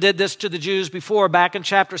 Stephen did this to the Jews before, back in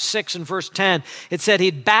chapter 6 and verse 10. It said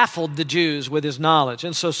he'd baffled the Jews with his knowledge,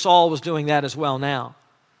 and so Saul was doing that as well now.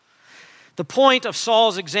 The point of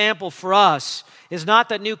Saul's example for us is not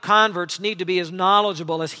that new converts need to be as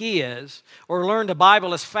knowledgeable as he is or learn the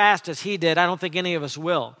Bible as fast as he did. I don't think any of us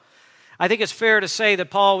will. I think it's fair to say that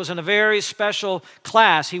Paul was in a very special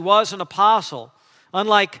class. He was an apostle.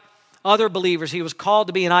 Unlike other believers, he was called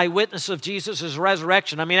to be an eyewitness of Jesus'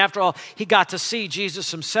 resurrection. I mean, after all, he got to see Jesus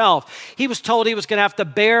himself. He was told he was going to have to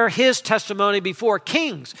bear his testimony before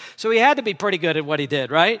kings. So he had to be pretty good at what he did,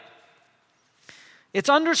 right? It's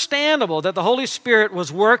understandable that the Holy Spirit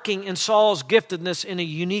was working in Saul's giftedness in a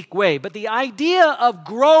unique way. But the idea of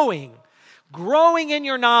growing in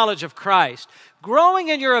your knowledge of Christ, growing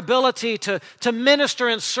in your ability to minister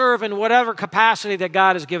and serve in whatever capacity that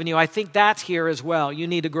God has given you, I think that's here as well. You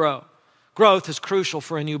need to grow. Growth is crucial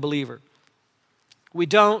for a new believer. We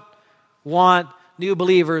don't want new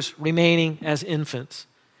believers remaining as infants.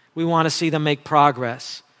 We want to see them make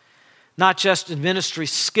progress. Not just in ministry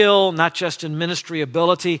skill, not just in ministry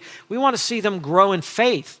ability. We want to see them grow in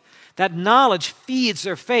faith, That knowledge feeds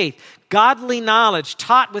their faith. Godly knowledge,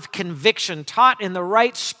 taught with conviction, taught in the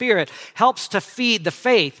right spirit, helps to feed the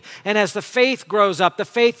faith. And as the faith grows up, the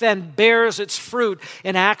faith then bears its fruit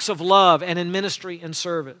in acts of love and in ministry and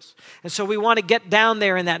service. And so we want to get down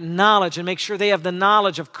there in that knowledge and make sure they have the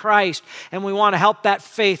knowledge of Christ, and we want to help that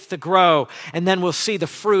faith to grow, and then we'll see the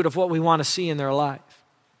fruit of what we want to see in their life.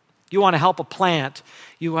 You want to help a plant,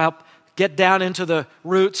 you help get down into the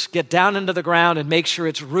roots, get down into the ground, and make sure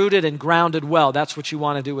it's rooted and grounded well. That's what you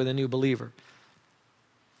want to do with a new believer.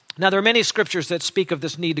 Now, there are many scriptures that speak of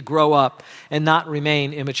this need to grow up and not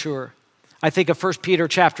remain immature. I think of 1 Peter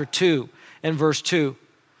chapter 2 and verse 2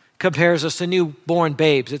 compares us to newborn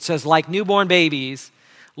babes. It says, like newborn babies,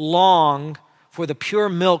 long for the pure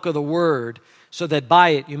milk of the word, so that by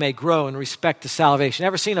it you may grow in respect to salvation.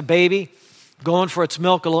 Ever seen a baby going for its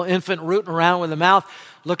milk, a little infant rooting around with the mouth,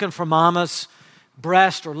 looking for mama's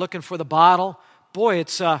breast or looking for the bottle? Boy,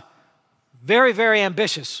 it's very, very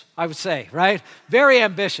ambitious, I would say, right? Very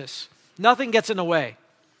ambitious. Nothing gets in the way.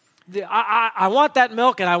 I want that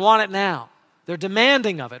milk and I want it now. They're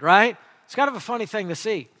demanding of it, right? It's kind of a funny thing to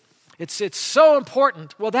see. It's so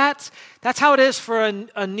important. Well, that's how it is for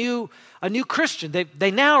a new Christian.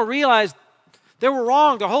 They now realize they were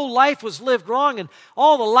wrong. Their whole life was lived wrong, and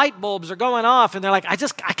all the light bulbs are going off, and they're like, I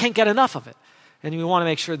can't get enough of it. And we want to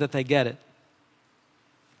make sure that they get it.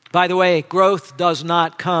 By the way, growth does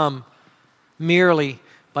not come merely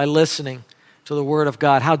by listening to the Word of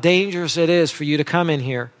God. How dangerous it is for you to come in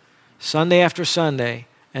here Sunday after Sunday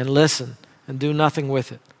and listen and do nothing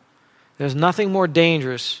with it. There's nothing more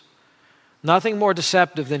dangerous, nothing more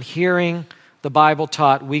deceptive than hearing the Bible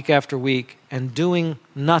taught week after week and doing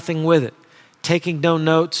nothing with it. Taking no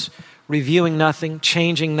notes, reviewing nothing,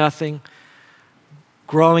 changing nothing,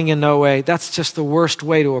 growing in no way. That's just the worst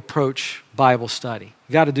way to approach Bible study.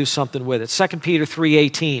 You got to do something with it. 2 Peter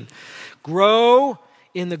 3:18. Grow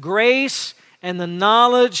in the grace and the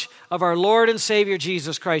knowledge of our Lord and Savior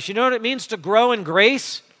Jesus Christ. You know what it means to grow in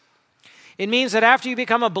grace? It means that after you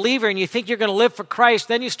become a believer and you think you're going to live for Christ,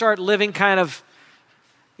 then you start living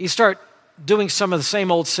you start doing some of the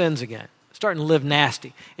same old sins again. Starting to live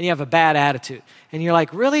nasty, and you have a bad attitude. And you're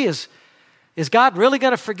like, really? Is God really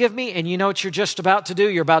going to forgive me? And you know what you're just about to do?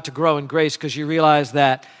 You're about to grow in grace because you realize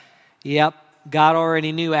that, yep, God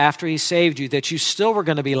already knew after He saved you that you still were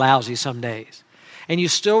going to be lousy some days. And you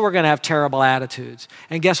still were going to have terrible attitudes.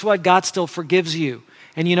 And guess what? God still forgives you.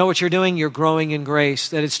 And you know what you're doing? You're growing in grace,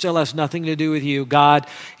 that it still has nothing to do with you. God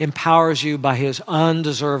empowers you by His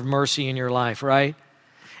undeserved mercy in your life, right?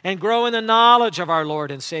 And grow in the knowledge of our Lord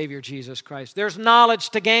and Savior Jesus Christ. There's knowledge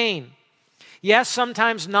to gain. Yes,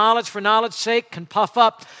 sometimes knowledge for knowledge's sake can puff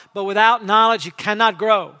up, but without knowledge you cannot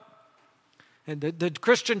grow. And the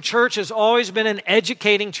Christian church has always been an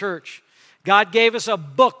educating church. God gave us a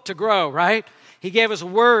book to grow, right? He gave us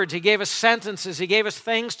words, He gave us sentences, He gave us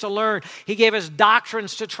things to learn. He gave us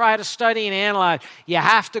doctrines to try to study and analyze. You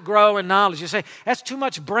have to grow in knowledge. You say, that's too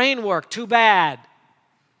much brain work, too bad.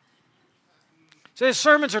 So his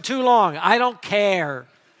sermons are too long. I don't care.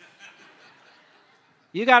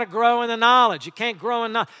 You got to grow in the knowledge. You can't grow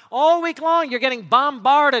in knowledge. All week long, you're getting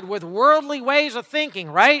bombarded with worldly ways of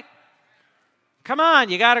thinking, right? Come on,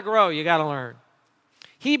 you got to grow. You got to learn.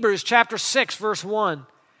 Hebrews chapter 6, verse 1.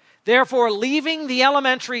 Therefore, leaving the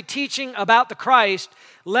elementary teaching about the Christ,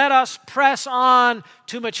 let us press on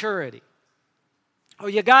to maturity. Oh,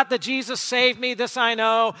 you got that Jesus saved me, this I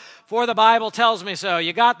know, for the Bible tells me so.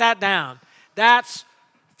 You got that down. That's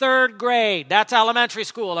third grade. That's elementary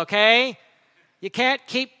school, okay? You can't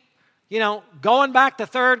keep, going back to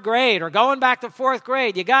third grade or going back to fourth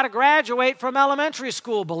grade. You got to graduate from elementary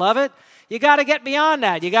school, beloved. You got to get beyond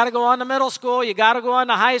that. You got to go on to middle school. You got to go on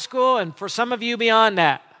to high school, and for some of you beyond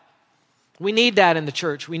that. We need that in the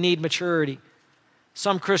church. We need maturity.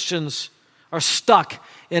 Some Christians are stuck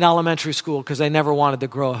in elementary school because they never wanted to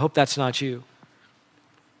grow. I hope that's not you.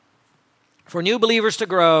 For new believers to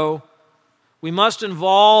grow, we must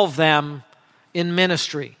involve them in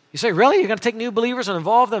ministry. You say, really? You're going to take new believers and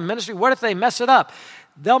involve them in ministry? What if they mess it up?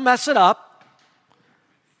 They'll mess it up.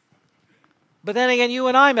 But then again, you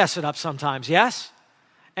and I mess it up sometimes, yes?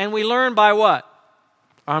 And we learn by what?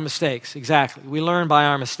 Our mistakes, exactly. We learn by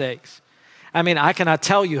our mistakes. I mean, I cannot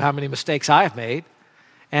tell you how many mistakes I've made.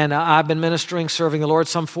 And I've been ministering, serving the Lord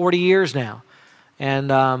some 40 years now.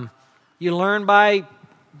 And you learn by,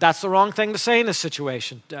 that's the wrong thing to say in this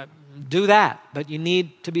situation. Do that, but you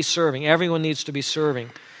need to be serving. Everyone needs to be serving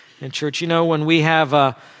in church. When we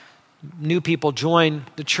have new people join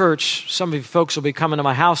the church, some of you folks will be coming to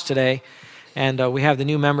my house today, and we have the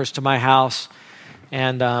new members to my house.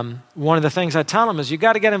 And one of the things I tell them is you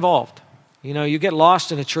got to get involved. You know, you get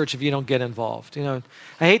lost in a church if you don't get involved. You know,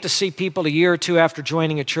 I hate to see people a year or two after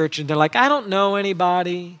joining a church and they're like, I don't know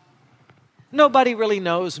anybody. Nobody really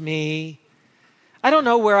knows me. I don't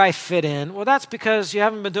know where I fit in. Well, that's because you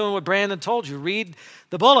haven't been doing what Brandon told you. Read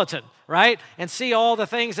the bulletin, right? And see all the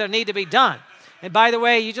things that need to be done. And by the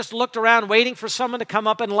way, you just looked around waiting for someone to come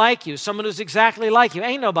up and like you, someone who's exactly like you.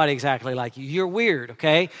 Ain't nobody exactly like you. You're weird,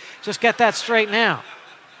 okay? Just get that straight now.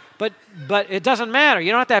 But it doesn't matter.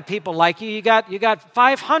 You don't have to have people like you. You got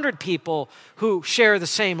 500 people who share the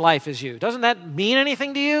same life as you. Doesn't that mean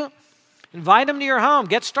anything to you? Invite them to your home.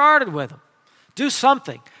 Get started with them. Do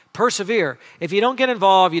something. Persevere. If you don't get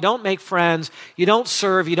involved, you don't make friends, you don't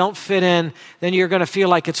serve, you don't fit in, then you're going to feel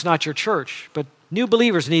like it's not your church. But new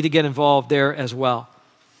believers need to get involved there as well.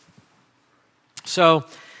 So,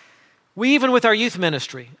 we even with our youth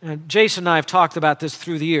ministry, and Jason and I have talked about this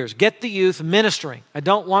through the years, get the youth ministering. I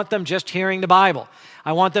don't want them just hearing the Bible.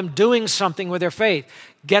 I want them doing something with their faith.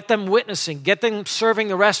 Get them witnessing. Get them serving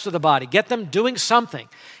the rest of the body. Get them doing something.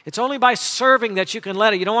 It's only by serving that you can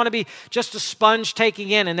let it. You don't want to be just a sponge taking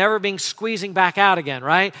in and never being squeezing back out again,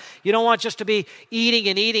 right? You don't want just to be eating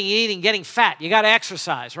and eating and eating, getting fat. You got to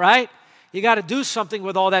exercise, right? You got to do something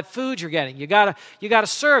with all that food you're getting. You got to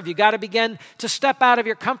serve. You got to begin to step out of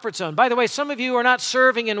your comfort zone. By the way, some of you are not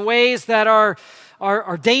serving in ways that are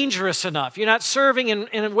dangerous enough. You're not serving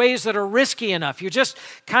in ways that are risky enough. You're just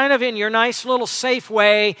kind of in your nice little safe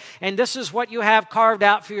way, and this is what you have carved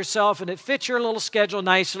out for yourself, and it fits your little schedule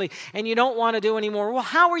nicely, and you don't want to do any more. Well,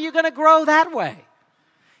 how are you going to grow that way?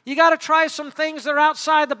 You got to try some things that are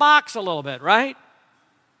outside the box a little bit, right?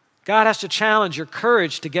 God has to challenge your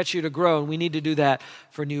courage to get you to grow, and we need to do that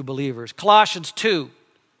for new believers. Colossians 2,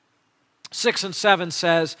 6 and 7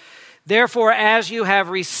 says, therefore, as you have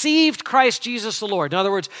received Christ Jesus the Lord, in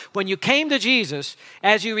other words, when you came to Jesus,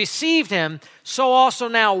 as you received him, so also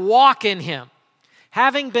now walk in him,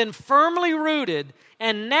 having been firmly rooted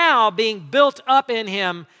and now being built up in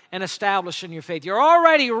him and established in your faith. You're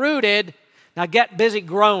already rooted. Now get busy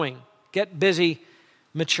growing. Get busy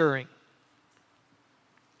maturing.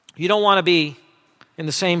 You don't want to be in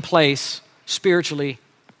the same place spiritually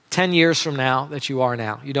 10 years from now that you are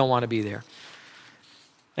now. You don't want to be there.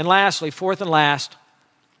 And lastly, fourth and last,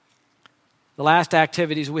 the last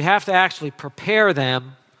activities, we have to actually prepare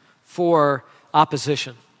them for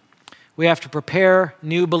opposition. We have to prepare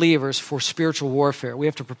new believers for spiritual warfare. We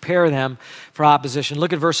have to prepare them for opposition.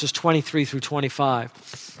 Look at verses 23 through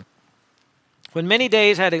 25. When many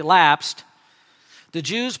days had elapsed, the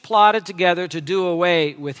Jews plotted together to do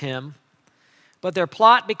away with him, but their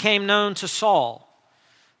plot became known to Saul.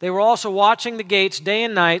 They were also watching the gates day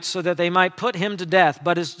and night so that they might put him to death.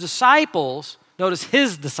 But his disciples, notice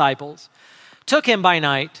his disciples, took him by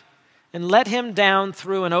night and let him down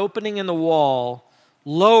through an opening in the wall,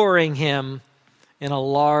 lowering him in a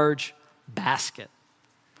large basket.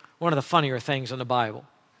 One of the funnier things in the Bible.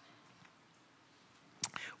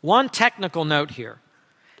 One technical note here.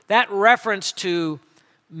 That reference to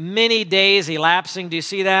many days elapsing, do you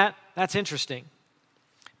see that? That's interesting.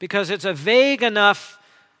 Because it's a vague enough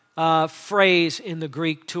phrase in the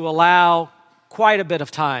Greek to allow quite a bit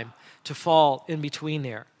of time to fall in between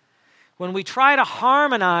there. When we try to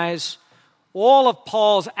harmonize all of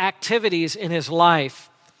Paul's activities in his life,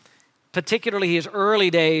 particularly his early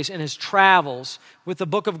days and his travels with the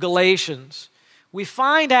book of Galatians, we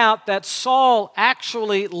find out that Saul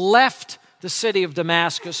actually left the city of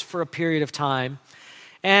Damascus for a period of time,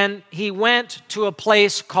 and he went to a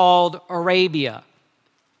place called Arabia.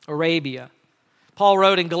 Arabia. Paul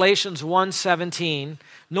wrote in Galatians 1:17,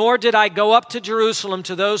 nor did I go up to Jerusalem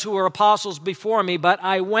to those who were apostles before me, but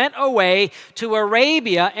I went away to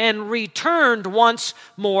Arabia and returned once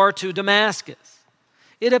more to Damascus.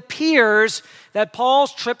 It appears that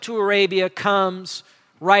Paul's trip to Arabia comes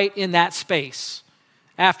right in that space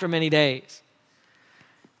after many days.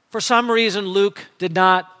 For some reason, Luke did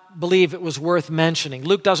not believe it was worth mentioning.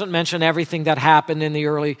 Luke doesn't mention everything that happened in the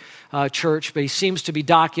early church, but he seems to be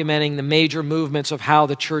documenting the major movements of how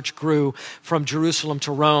the church grew from Jerusalem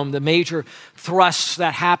to Rome, the major thrusts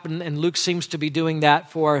that happened, and Luke seems to be doing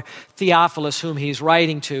that for Theophilus, whom he's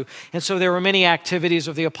writing to. And so there were many activities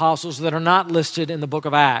of the apostles that are not listed in the book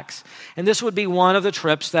of Acts. And this would be one of the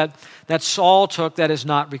trips that Saul took that is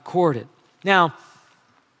not recorded. Now,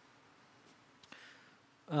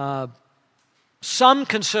 some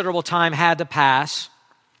considerable time had to pass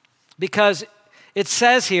because it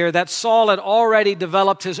says here that Saul had already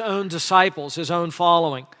developed his own disciples, his own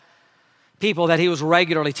following, people that he was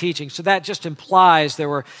regularly teaching. So that just implies there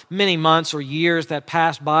were many months or years that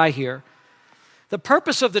passed by here. The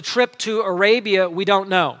purpose of the trip to Arabia, we don't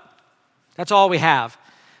know. That's all we have.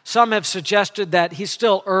 Some have suggested that he's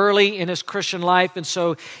still early in his Christian life, and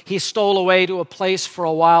so he stole away to a place for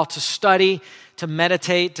a while to study, to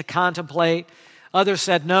meditate, to contemplate. Others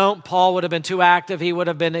said, no, Paul would have been too active. He would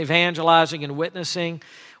have been evangelizing and witnessing.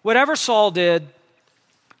 Whatever Saul did,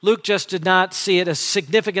 Luke just did not see it as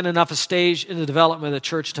significant enough a stage in the development of the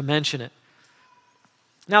church to mention it.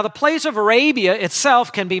 Now, the place of Arabia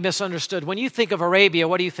itself can be misunderstood. When you think of Arabia,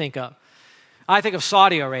 what do you think of? I think of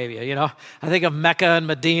Saudi Arabia, I think of Mecca and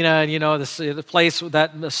Medina and, the place,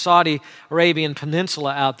 the Saudi Arabian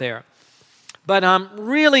peninsula out there. But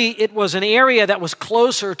really, it was an area that was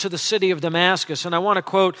closer to the city of Damascus. And I want to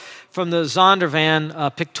quote from the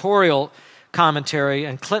Zondervan pictorial commentary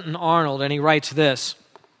and Clinton Arnold, and he writes this.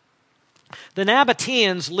 The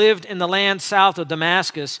Nabateans lived in the land south of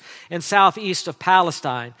Damascus and southeast of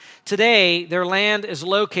Palestine. Today, their land is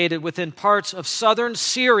located within parts of southern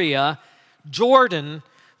Syria, Jordan,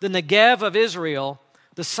 the Negev of Israel,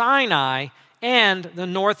 the Sinai, and the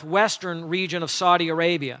northwestern region of Saudi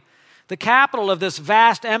Arabia. The capital of this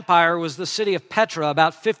vast empire was the city of Petra,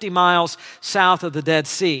 about 50 miles south of the Dead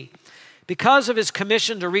Sea. Because of his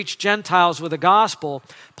commission to reach Gentiles with the gospel,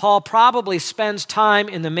 Paul probably spends time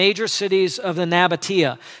in the major cities of the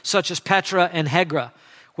Nabatea, such as Petra and Hegra,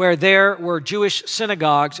 where there were Jewish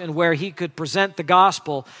synagogues and where he could present the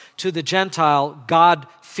gospel to the Gentile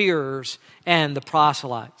God-fearers and the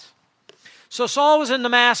proselytes. So Saul was in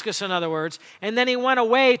Damascus, in other words, and then he went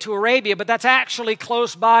away to Arabia, but that's actually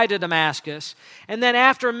close by to Damascus. And then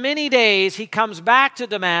after many days, he comes back to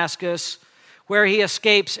Damascus, where he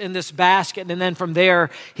escapes in this basket, and then from there,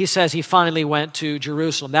 he says he finally went to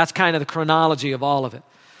Jerusalem. That's kind of the chronology of all of it.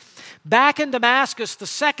 Back in Damascus, the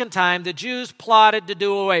second time, the Jews plotted to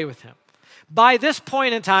do away with him. By this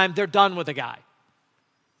point in time, they're done with the guy.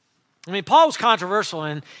 Paul was controversial,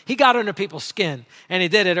 and he got under people's skin, and he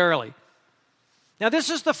did it early. Now, this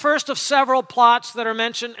is the first of several plots that are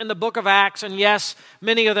mentioned in the book of Acts, and yes,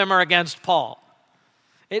 many of them are against Paul.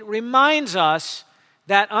 It reminds us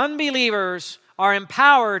that unbelievers are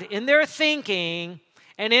empowered in their thinking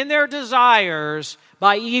and in their desires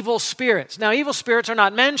by evil spirits. Now, evil spirits are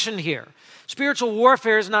not mentioned here. Spiritual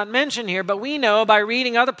warfare is not mentioned here, but we know by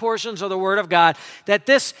reading other portions of the Word of God that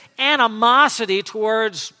this animosity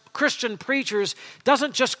towards Christian preachers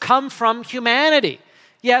doesn't just come from humanity.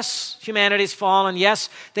 Yes, humanity's fallen. Yes,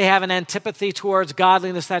 they have an antipathy towards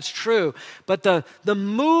godliness. That's true. But the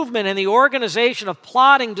movement and the organization of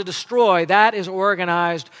plotting to destroy, that is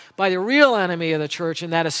organized by the real enemy of the church,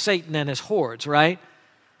 and that is Satan and his hordes, right?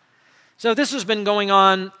 So this has been going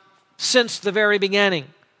on since the very beginning.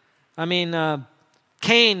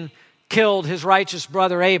 Cain killed his righteous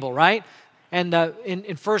brother Abel, right? And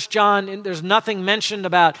in 1 John, there's nothing mentioned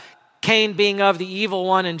about Cain being of the evil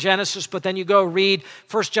one in Genesis, but then you go read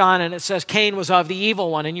 1 John and it says Cain was of the evil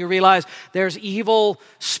one, and you realize there's evil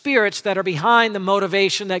spirits that are behind the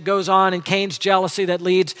motivation that goes on in Cain's jealousy that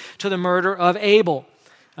leads to the murder of Abel.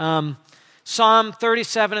 Psalm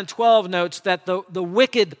 37:12 notes that the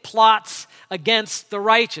wicked plots against the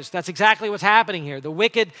righteous. That's exactly what's happening here. The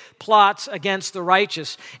wicked plots against the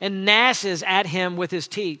righteous and gnashes at him with his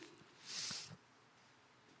teeth.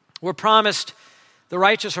 The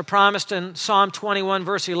righteous are promised in Psalm 21,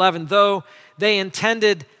 verse 11, though they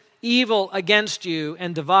intended evil against you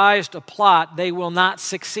and devised a plot, they will not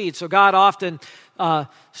succeed. So God often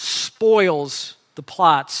spoils the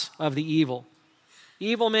plots of the evil.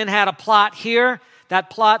 Evil men had a plot here. That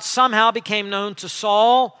plot somehow became known to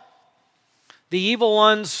Saul. The evil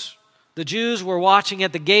ones, the Jews, were watching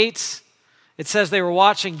at the gates. It says they were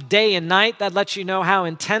watching day and night. That lets you know how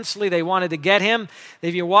intensely they wanted to get him.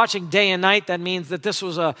 If you're watching day and night, that means that this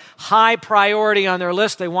was a high priority on their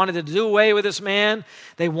list. They wanted to do away with this man.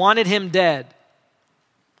 They wanted him dead.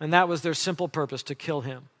 And that was their simple purpose, to kill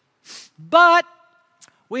him. But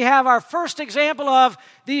we have our first example of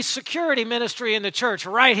the security ministry in the church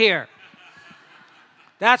right here.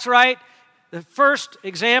 That's right. The first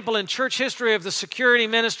example in church history of the security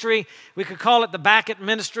ministry, we could call it the Basket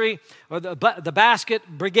Ministry or the Basket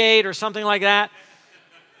Brigade or something like that.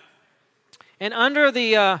 And under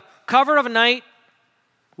the cover of night,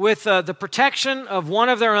 with the protection of one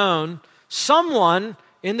of their own, someone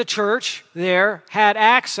in the church there had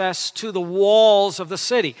access to the walls of the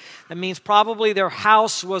city. That means probably their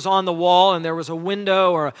house was on the wall and there was a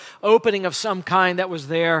window or an opening of some kind that was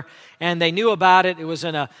there, and they knew about it. It was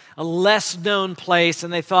in a less known place,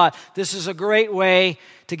 and they thought, this is a great way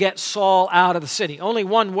to get Saul out of the city. Only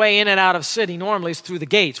one way in and out of the city normally is through the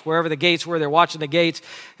gates. Wherever the gates were, they're watching the gates.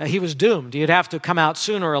 He was doomed. He'd have to come out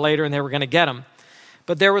sooner or later, and they were going to get him.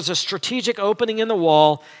 But there was a strategic opening in the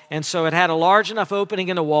wall, and so it had a large enough opening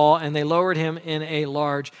in the wall, and they lowered him in a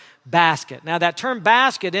large basket. Now, that term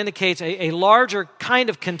basket indicates a larger kind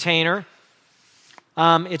of container.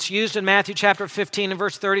 It's used in Matthew chapter 15 and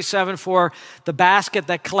verse 37 for the basket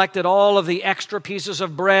that collected all of the extra pieces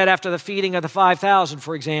of bread after the feeding of the 5,000,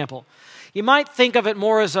 for example. You might think of it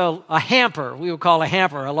more as a hamper. We would call a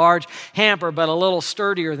hamper, a large hamper, but a little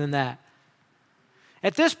sturdier than that.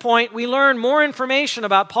 At this point, we learn more information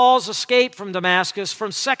about Paul's escape from Damascus from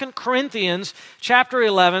 2 Corinthians chapter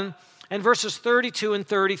 11 and verses 32 and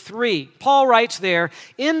 33. Paul writes there,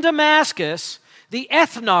 in Damascus, the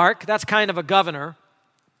ethnarch, that's kind of a governor,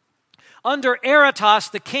 under Aretas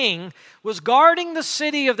the king, was guarding the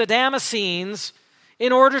city of the Damascenes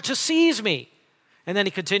in order to seize me. And then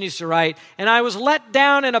he continues to write, and I was let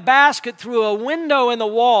down in a basket through a window in the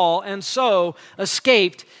wall and so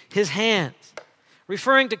escaped his hands.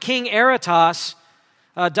 Referring to King Aretas,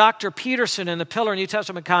 Dr. Peterson in the Pillar New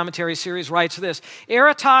Testament Commentary series writes this,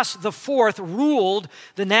 Aretas IV ruled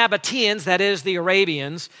the Nabateans, that is the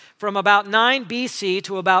Arabians, from about 9 BC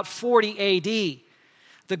to about 40 AD.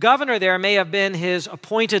 The governor there may have been his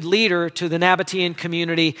appointed leader to the Nabatean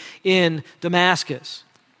community in Damascus.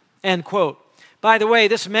 End quote. By the way,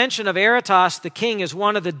 this mention of Aretas the king is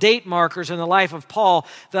one of the date markers in the life of Paul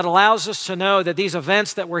that allows us to know that these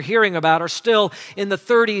events that we're hearing about are still in the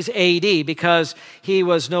 30s AD because he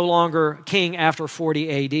was no longer king after 40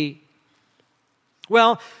 AD.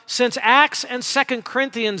 Well, since Acts and 2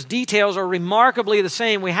 Corinthians details are remarkably the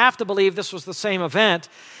same, we have to believe this was the same event.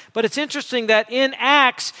 But it's interesting that in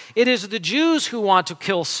Acts, it is the Jews who want to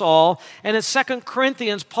kill Saul. And in 2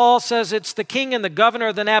 Corinthians, Paul says it's the king and the governor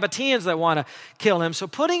of the Nabateans that want to kill him. So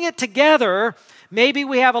putting it together, maybe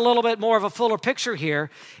we have a little bit more of a fuller picture here.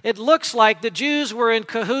 It looks like the Jews were in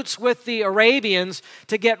cahoots with the Arabians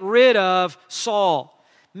to get rid of Saul.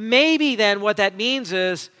 Maybe then what that means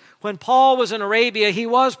is when Paul was in Arabia, he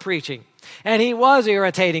was preaching. And he was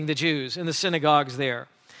irritating the Jews in the synagogues there.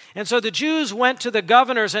 And so the Jews went to the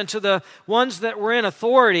governors and to the ones that were in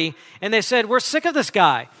authority, and they said, we're sick of this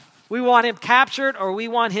guy. We want him captured or we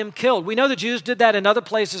want him killed. We know the Jews did that in other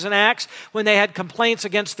places in Acts when they had complaints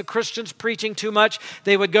against the Christians preaching too much.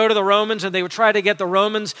 They would go to the Romans and they would try to get the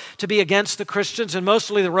Romans to be against the Christians, and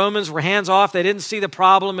mostly the Romans were hands off. They didn't see the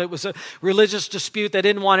problem. It was a religious dispute. They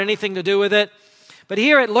didn't want anything to do with it. But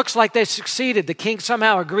here it looks like they succeeded. The king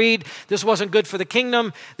somehow agreed this wasn't good for the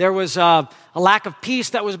kingdom. There was a lack of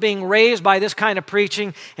peace that was being raised by this kind of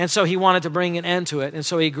preaching, and so he wanted to bring an end to it. And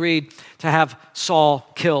so he agreed to have Saul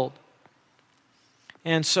killed.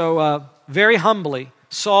 And so very humbly,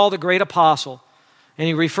 Saul, the great apostle, and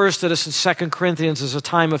he refers to this in 2 Corinthians as a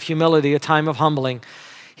time of humility, a time of humbling.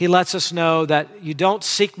 He lets us know that you don't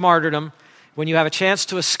seek martyrdom. When you have a chance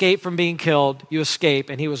to escape from being killed, you escape.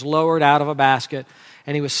 And he was lowered out of a basket,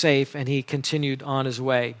 and he was safe, and he continued on his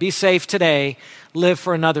way. Be safe today, live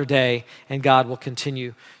for another day, and God will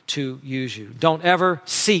continue to use you. Don't ever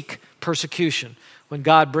seek persecution. When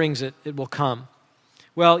God brings it, it will come.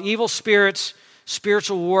 Well, evil spirits,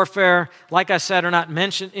 spiritual warfare, like I said, are not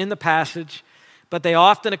mentioned in the passage, but they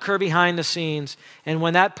often occur behind the scenes. And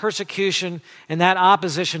when that persecution and that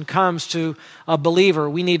opposition comes to a believer,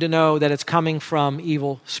 we need to know that it's coming from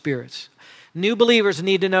evil spirits. New believers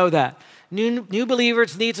need to know that. New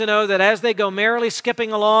believers need to know that as they go merrily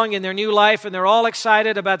skipping along in their new life and they're all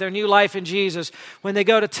excited about their new life in Jesus, when they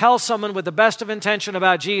go to tell someone with the best of intention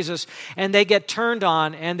about Jesus and they get turned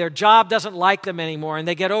on and their job doesn't like them anymore and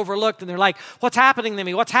they get overlooked and they're like, what's happening to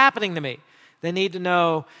me? What's happening to me? They need to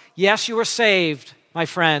know, yes, you were saved, my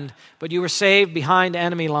friend, but you were saved behind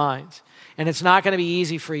enemy lines. And it's not going to be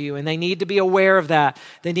easy for you. And they need to be aware of that.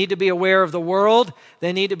 They need to be aware of the world.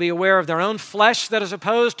 They need to be aware of their own flesh that is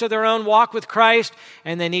opposed to their own walk with Christ.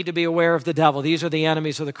 And they need to be aware of the devil. These are the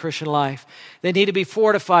enemies of the Christian life. They need to be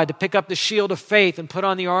fortified to pick up the shield of faith and put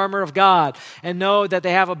on the armor of God and know that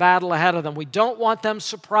they have a battle ahead of them. We don't want them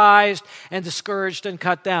surprised and discouraged and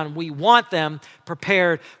cut down. We want them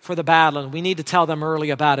prepared for the battle. And we need to tell them early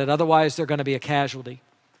about it. Otherwise, they're going to be a casualty.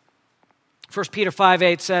 1 Peter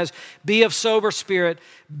 5:8 says, be of sober spirit,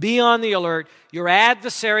 be on the alert. Your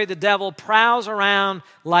adversary, the devil, prowls around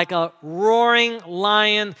like a roaring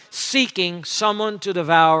lion seeking someone to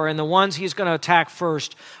devour. And the ones he's going to attack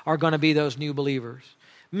first are going to be those new believers.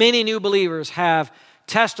 Many new believers have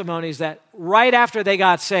testimonies that right after they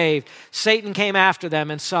got saved, Satan came after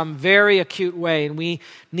them in some very acute way. And we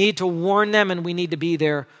need to warn them and we need to be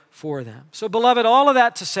there for them. So beloved, all of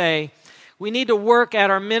that to say, we need to work at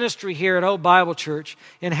our ministry here at Hope Bible Church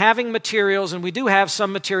in having materials, and we do have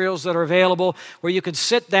some materials that are available where you can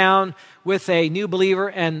sit down with a new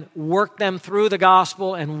believer and work them through the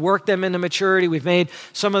gospel and work them into maturity. We've made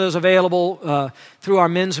some of those available through our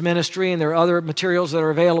men's ministry, and there are other materials that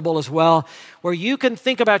are available as well, where you can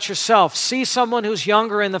think about yourself, see someone who's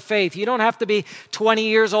younger in the faith. You don't have to be 20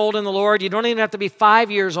 years old in the Lord. You don't even have to be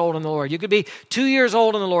 5 years old in the Lord. You could be 2 years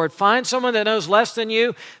old in the Lord. Find someone that knows less than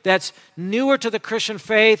you, that's newer to the Christian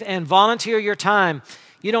faith, and volunteer your time.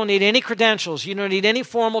 You don't need any credentials. You don't need any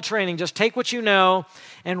formal training. Just take what you know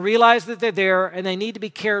and realize that they're there and they need to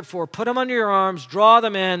be cared for. Put them under your arms, draw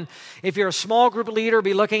them in. If you're a small group leader,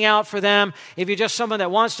 be looking out for them. If you're just someone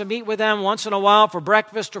that wants to meet with them once in a while for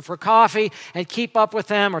breakfast or for coffee and keep up with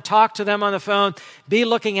them or talk to them on the phone, be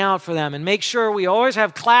looking out for them. And make sure we always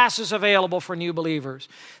have classes available for new believers,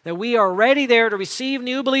 that we are ready there to receive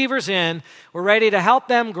new believers in. We're ready to help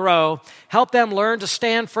them grow, help them learn to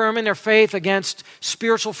stand firm in their faith against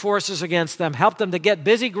spiritual forces against them, help them to get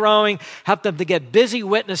busy growing, help them to get busy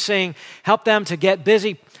witnessing, help them to get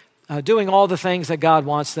busy doing all the things that God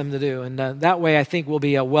wants them to do. And that way, I think we'll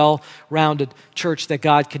be a well-rounded church that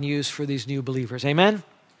God can use for these new believers. Amen?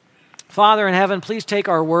 Father in heaven, please take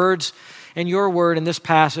our words and your word in this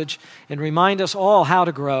passage and remind us all how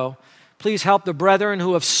to grow. Please help the brethren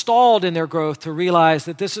who have stalled in their growth to realize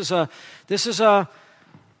that this is a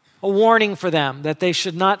warning for them, that they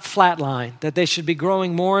should not flatline, that they should be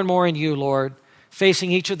growing more and more in you, Lord,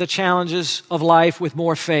 facing each of the challenges of life with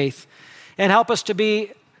more faith. And help us to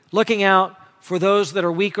be looking out for those that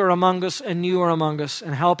are weaker among us and newer among us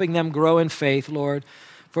and helping them grow in faith, Lord.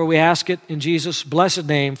 For we ask it in Jesus' blessed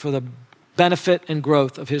name for the benefit and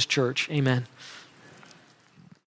growth of his church. Amen.